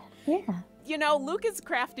sword. Yeah. You know, Luke is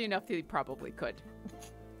crafty enough that he probably could.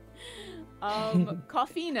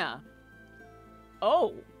 Coffina.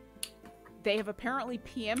 Oh. They have apparently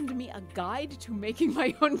PM'd me a guide to making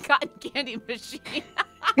my own cotton candy machine.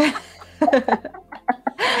 Okay.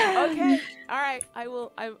 All right. I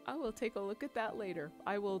will take a look at that later.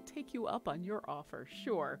 I will take you up on your offer.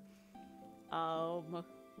 Sure. All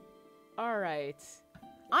right.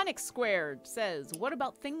 Onyx Squared says, what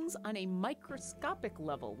about things on a microscopic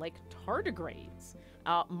level, like tardigrades?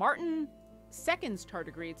 Martin seconds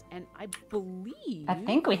tardigrades, and I believe... I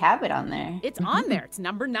think we have it on there. It's on there. It's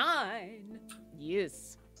number 9.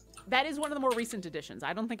 Yes. That is one of the more recent additions.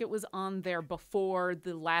 I don't think it was on there before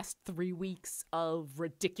the last 3 weeks of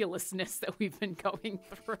ridiculousness that we've been going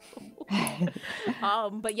through.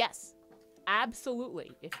 But yes,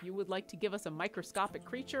 absolutely. If you would like to give us a microscopic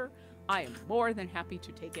creature, I am more than happy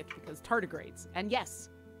to take it, because tardigrades. And yes,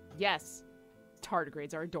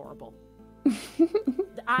 tardigrades are adorable.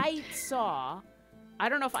 I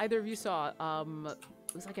don't know if either of you saw, it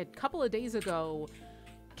was like a couple of days ago,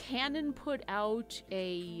 Canon put out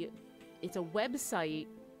it's a website.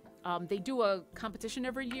 They do a competition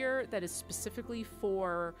every year that is specifically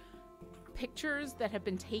for pictures that have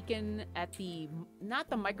been taken at not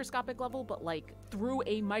the microscopic level, but like through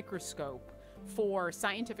a microscope for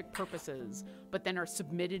scientific purposes, but then are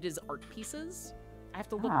submitted as art pieces. I have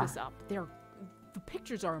to look this up. The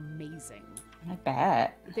pictures are amazing. I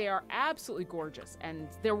bet. They are absolutely gorgeous. And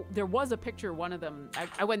there was a picture, one of them,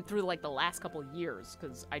 I went through like the last couple of years,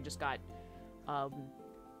 because I just got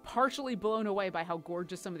partially blown away by how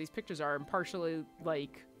gorgeous some of these pictures are, and partially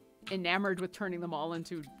like enamored with turning them all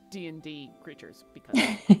into D&D creatures, because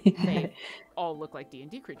they all look like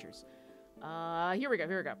D&D creatures. Here we go.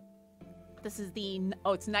 This is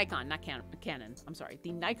it's Nikon, not Canon. I'm sorry.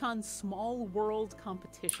 The Nikon Small World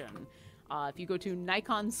Competition. If you go to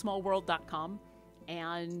nikonsmallworld.com,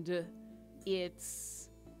 and it's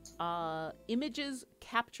images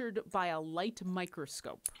captured by a light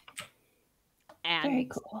microscope. And very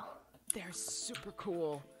cool. They're super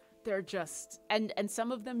cool. they're just, and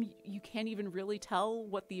some of them you can't even really tell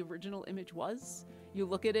what the original image was. You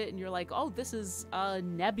look at it and you're like, oh, this is a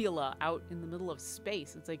nebula out in the middle of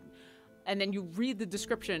space. It's like, and then you read the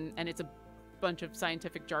description and it's a bunch of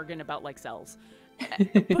scientific jargon about like cells. But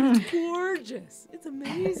it's gorgeous. It's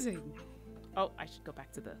amazing. Oh, I should go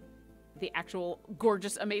back to the actual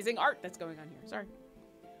gorgeous, amazing art that's going on here. Sorry.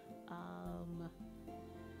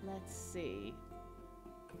 Let's see.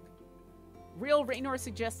 Real Raynor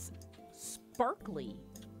suggests sparkly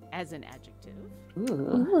as an adjective.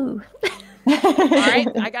 Ooh. All right,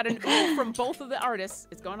 I got an ooh from both of the artists.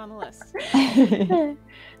 It's going on the list.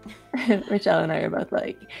 Michelle and I are both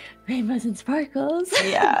like, rainbows and sparkles.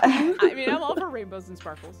 Yeah. I mean, I'm all for rainbows and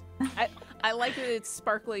sparkles. I like that it's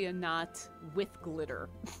sparkly and not with glitter.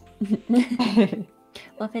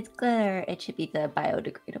 Well, if it's glitter, it should be the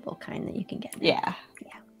biodegradable kind that you can get. Yeah.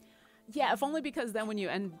 Yeah, if only because then when you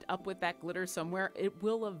end up with that glitter somewhere, it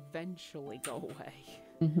will eventually go away.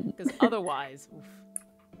 Because otherwise, oof.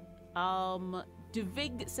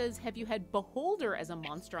 Duvig says, have you had Beholder as a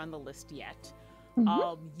monster on the list yet?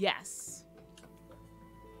 Yes.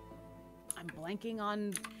 I'm blanking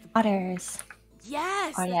on... Otters.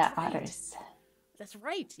 Yes! Oh, yeah, right. otters. That's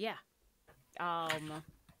right, yeah.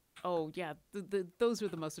 Oh, yeah, those are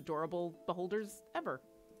the most adorable Beholders ever.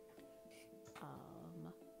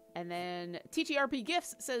 And then TTRP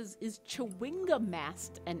Gifts says, is Chewinga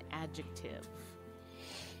Mast an adjective?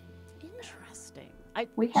 Interesting.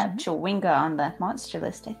 We have Chewinga on the monster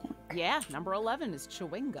list, I think. Yeah, number 11 is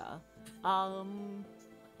Chewinga.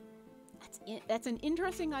 That's an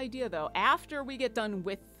interesting idea, though. After we get done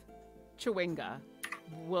with Chewinga,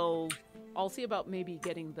 I'll see about maybe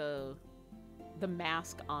getting the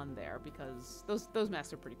mask on there, because those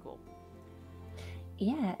masks are pretty cool.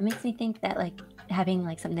 Yeah, it makes me think that like having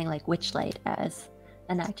like something like Witchlight as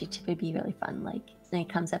an adjective would be really fun. Like when it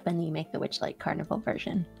comes up and you make the Witchlight Carnival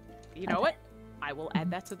version. You know what? I will add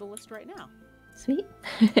that to the list right now. Sweet.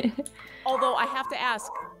 Although I have to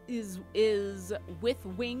ask, is with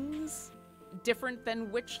wings different than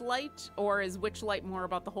Witchlight, or is Witchlight more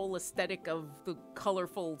about the whole aesthetic of the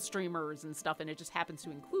colorful streamers and stuff, and it just happens to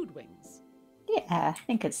include wings? Yeah, I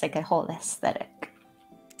think it's like a whole aesthetic.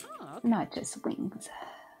 Oh, okay. Not just wings.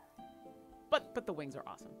 But the wings are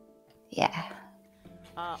awesome. Yeah.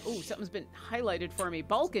 Oh, something's been highlighted for me.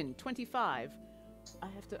 Balkan 25. I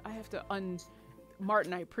have to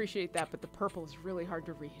Martin, I appreciate that, but the purple is really hard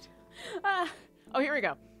to read. Oh, here we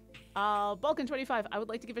go. Balkan 25. I would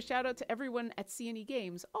like to give a shout out to everyone at C&E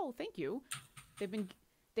Games. Oh, thank you.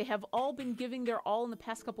 They have all been giving their all in the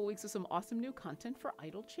past couple weeks with some awesome new content for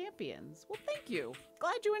Idle Champions. Well, thank you.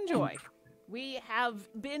 Glad you enjoy. We have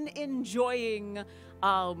been enjoying,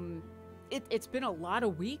 it's been a lot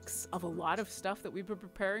of weeks of a lot of stuff that we've been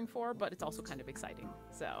preparing for, but it's also kind of exciting.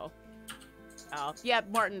 So, yeah,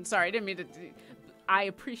 Martin, sorry, I didn't mean to, I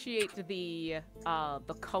appreciate the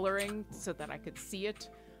coloring so that I could see it.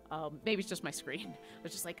 Maybe it's just my screen. I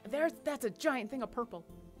was just like, that's a giant thing of purple.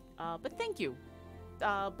 But thank you,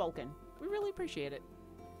 Balkan. We really appreciate it.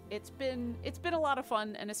 It's been a lot of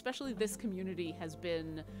fun, and especially this community has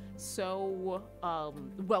been so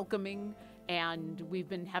welcoming, and we've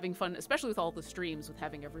been having fun, especially with all the streams, with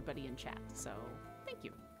having everybody in chat. So thank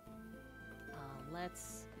you.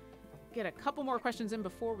 Let's get a couple more questions in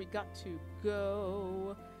before we got to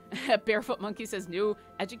go. Barefoot Monkey says, new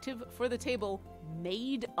adjective for the table,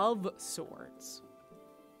 made of swords.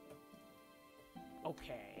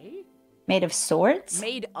 Okay. Made of swords?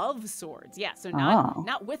 Made of swords, yeah. So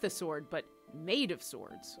not with a sword, but made of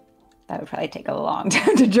swords. That would probably take a long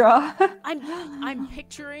time to draw. I'm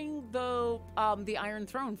picturing the Iron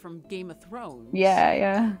Throne from Game of Thrones.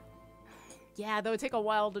 Yeah. Yeah, that would take a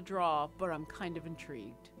while to draw, but I'm kind of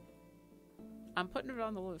intrigued. I'm putting it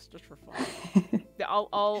on the list just for fun.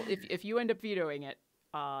 I'll if you end up vetoing it,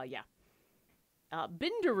 yeah.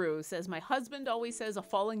 Bindaru says, my husband always says a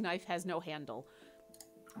falling knife has no handle.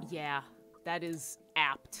 Yeah, that is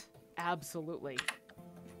apt. Absolutely.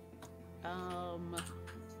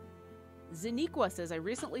 Zaniqua says, I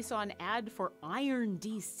recently saw an ad for Iron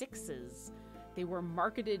D6s. They were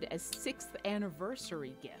marketed as 6th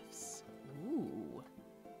anniversary gifts. Ooh.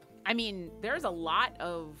 I mean, there's a lot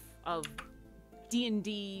of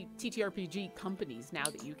D&D TTRPG companies now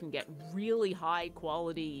that you can get really high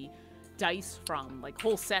quality dice from, like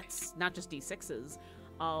whole sets, not just D6s.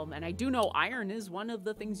 And I do know iron is one of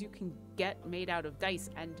the things you can get made out of dice,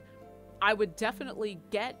 and I would definitely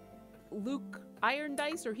get Luke iron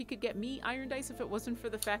dice, or he could get me iron dice if it wasn't for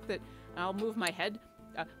the fact that I'll move my head.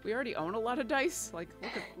 We already own a lot of dice. Like,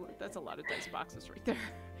 look, that's a lot of dice boxes right there.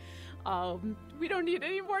 We don't need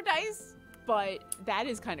any more dice. But that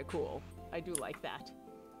is kind of cool. I do like that.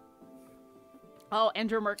 Oh,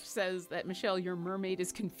 Andrew says that, Michelle, your mermaid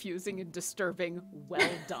is confusing and disturbing.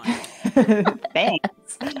 Well done.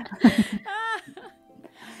 Thanks.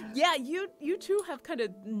 Yeah, you two have kind of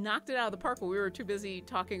knocked it out of the park, but we were too busy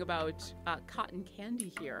talking about cotton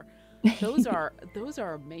candy here. Those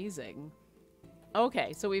are amazing.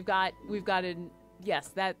 Okay, so we've got an yes,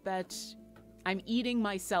 that I'm eating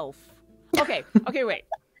myself. Okay, wait.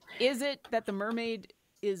 Is it that the mermaid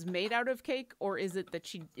is made out of cake, or is it that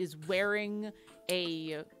she is wearing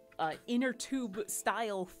a inner tube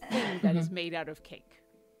style thing that is made out of cake?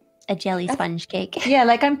 A jelly sponge cake. Yeah,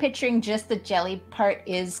 like I'm picturing just the jelly part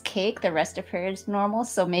is cake, the rest of her is normal.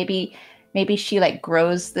 So maybe she like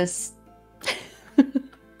grows this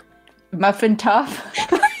muffin top,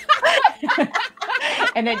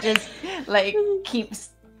 and it just like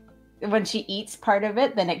keeps, when she eats part of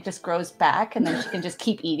it, then it just grows back, and then she can just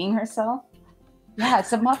keep eating herself. Yeah,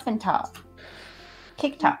 it's a muffin top,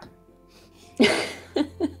 cake top.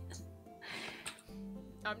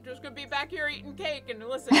 I'm just gonna be back here eating cake and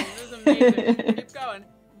listening. This is amazing. Keep going.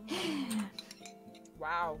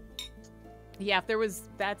 Wow. Yeah, if there was,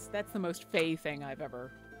 that's the most Faye thing I've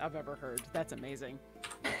ever heard. That's amazing.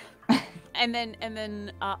 And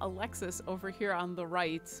then Alexis over here on the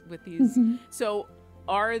right with these. So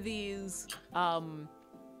are these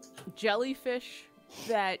jellyfish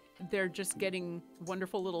that they're just getting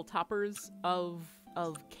wonderful little toppers of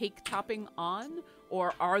cake topping on,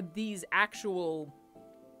 or are these actual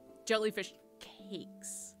jellyfish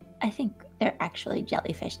cakes? I think they're actually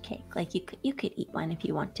jellyfish cake. Like you could eat one if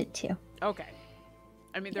you wanted to. Okay.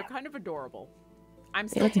 I mean, they're kind of adorable. I'm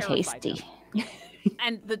They still look terrified. tasty.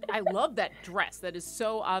 And I love that dress. That is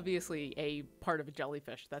so obviously a part of a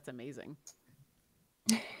jellyfish. That's amazing.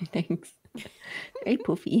 Thanks. Very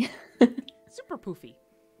poofy. Super poofy.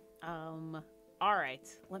 All right.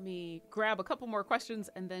 Let me grab a couple more questions,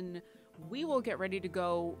 and then we will get ready to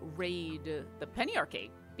go raid the Penny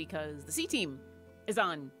Arcade, because the C team is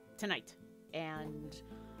on tonight, and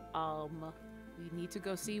we need to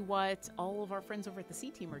go see what all of our friends over at the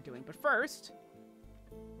C team are doing. But first,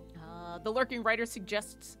 the Lurking Writer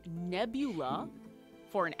suggests nebula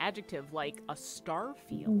for an adjective like a star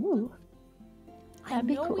field. Ooh, that'd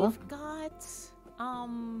be cool. We've got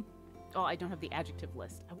oh, I don't have the adjective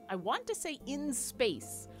list. I want to say in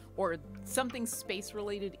space, or something space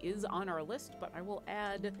related is on our list, but I will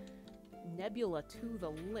add nebula to the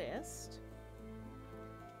list.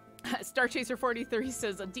 Star Chaser 43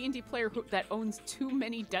 says a D&D player that owns too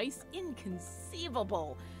many dice,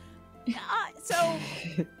 inconceivable. So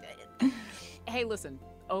hey, listen,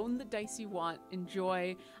 own the dice you want,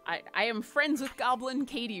 enjoy. I am friends with Goblin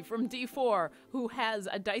Katie from D4, who has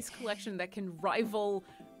a dice collection that can rival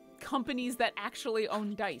companies that actually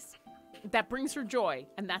own dice. That brings her joy,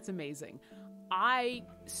 and that's amazing. I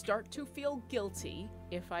start to feel guilty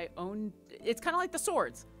if I own... It's kind of like the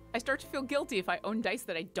swords. I start to feel guilty if I own dice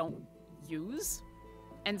that I don't use.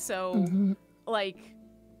 And so, like,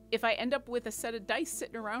 if I end up with a set of dice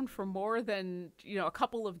sitting around for more than, a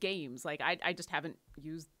couple of games, like, I just haven't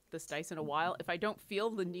used this dice in a while. If I don't feel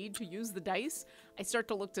the need to use the dice, I start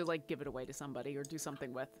to look to, like, give it away to somebody or do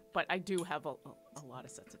something with. But I do have a lot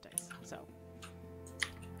of sets of dice, so...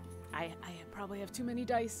 I probably have too many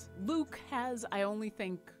dice. Luke has, I only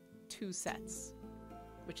think, 2 sets,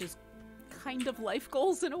 which is kind of life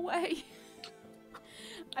goals in a way.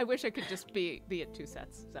 I wish I could just be at 2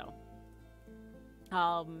 sets, so.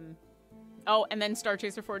 Oh, and then Star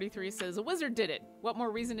Chaser 43 says, a wizard did it. What more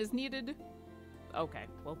reason is needed? Okay,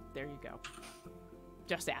 well, there you go.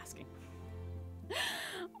 Just asking.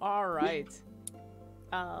 All right.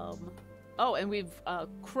 Oh, and we've,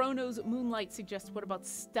 Chrono's Moonlight suggests, what about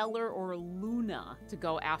Stellar or Luna to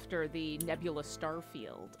go after the Nebula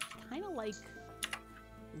Starfield? Kind of like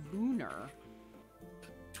Lunar.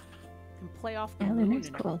 Can play off the moon. Lunar's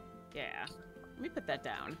cool. Yeah. Let me put that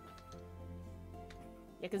down.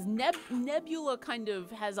 Yeah, because Nebula kind of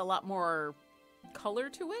has a lot more color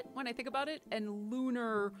to it when I think about it, and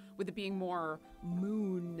Lunar, with it being more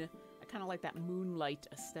moon, I kind of like that moonlight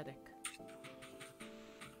aesthetic.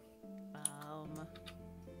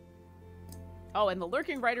 Oh, and the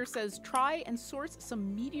Lurking Writer says, try and source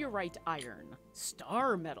some meteorite iron.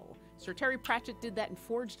 Star metal. Sir Terry Pratchett did that and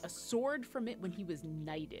forged a sword from it when he was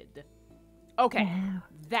knighted. Okay, wow.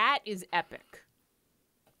 That is epic.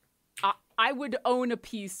 I would own a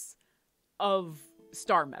piece of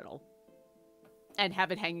star metal and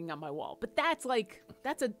have it hanging on my wall. But that's like,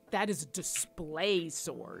 that is a display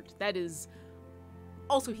sword. That is...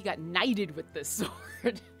 Also, he got knighted with this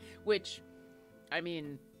sword, which, I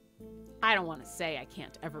mean... I don't want to say I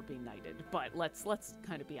can't ever be knighted, but let's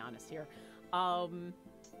kind of be honest here. Oh,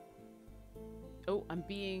 I'm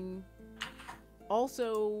being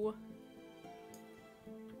also.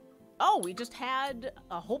 Oh, we just had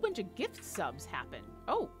a whole bunch of gift subs happen.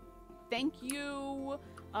 Oh, thank you,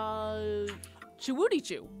 Chiwoody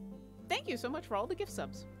Chew. Thank you so much for all the gift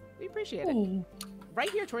subs. We appreciate it. Right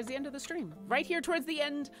here towards the end of the stream. Right here towards the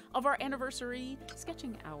end of our anniversary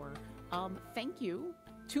sketching hour. Thank you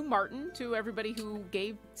to Martin, to everybody who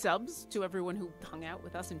gave subs, to everyone who hung out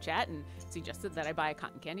with us in chat and suggested that I buy a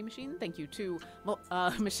cotton candy machine. Thank you to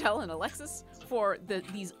Michelle and Alexis for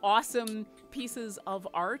these awesome pieces of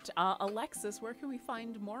art. Alexis, where can we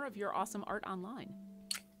find more of your awesome art online?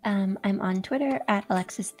 I'm on Twitter at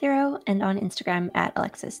Alexis Theroux and on Instagram at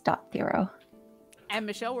alexis.theroux. And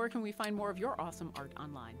Michelle, where can we find more of your awesome art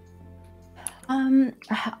online?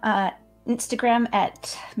 Instagram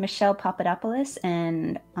at Michelle Papadopoulos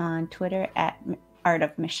and on Twitter at Art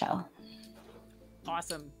of Michelle.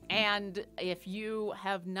 Awesome. And if you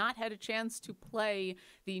have not had a chance to play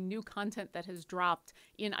the new content that has dropped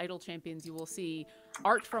in Idle Champions, you will see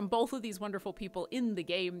art from both of these wonderful people in the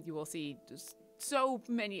game. You will see just so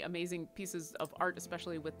many amazing pieces of art,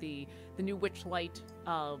 especially with the new Witchlight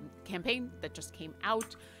campaign that just came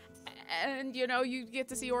out. And, you know, you get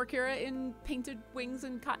to see Orkira in painted wings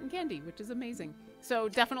and cotton candy, which is amazing. So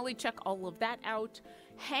definitely check all of that out.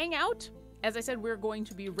 Hang out. As I said, we're going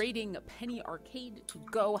to be raiding Penny Arcade to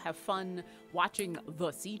go have fun watching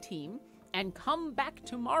the C-Team. And come back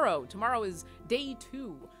tomorrow. Tomorrow is day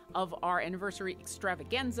 2 of our anniversary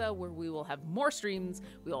extravaganza, where we will have more streams,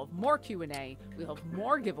 we will have more Q&A, we'll have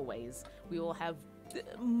more giveaways, we will have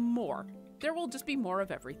more. There will just be more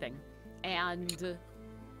of everything. And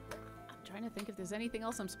trying to think if there's anything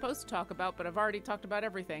else I'm supposed to talk about, but I've already talked about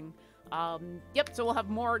everything. Yep, so we'll have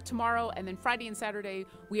more tomorrow, and then Friday and Saturday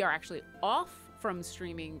we are actually off from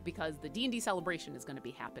streaming because the D&D celebration is going to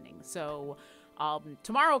be happening. So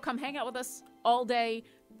tomorrow come hang out with us all day,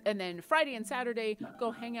 and then Friday and Saturday go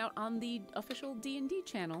hang out on the official D&D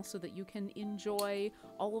channel so that you can enjoy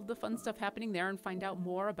all of the fun stuff happening there and find out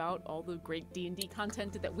more about all the great D&D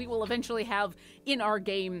content that we will eventually have in our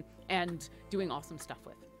game and doing awesome stuff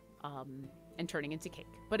with. And turning into cake.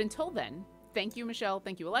 But until then, thank you, Michelle.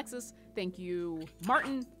 Thank you, Alexis. Thank you,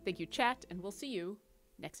 Martin. Thank you, chat. And we'll see you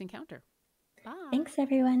next encounter. Bye. Thanks,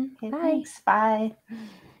 everyone. Okay, Bye. thanks. Bye.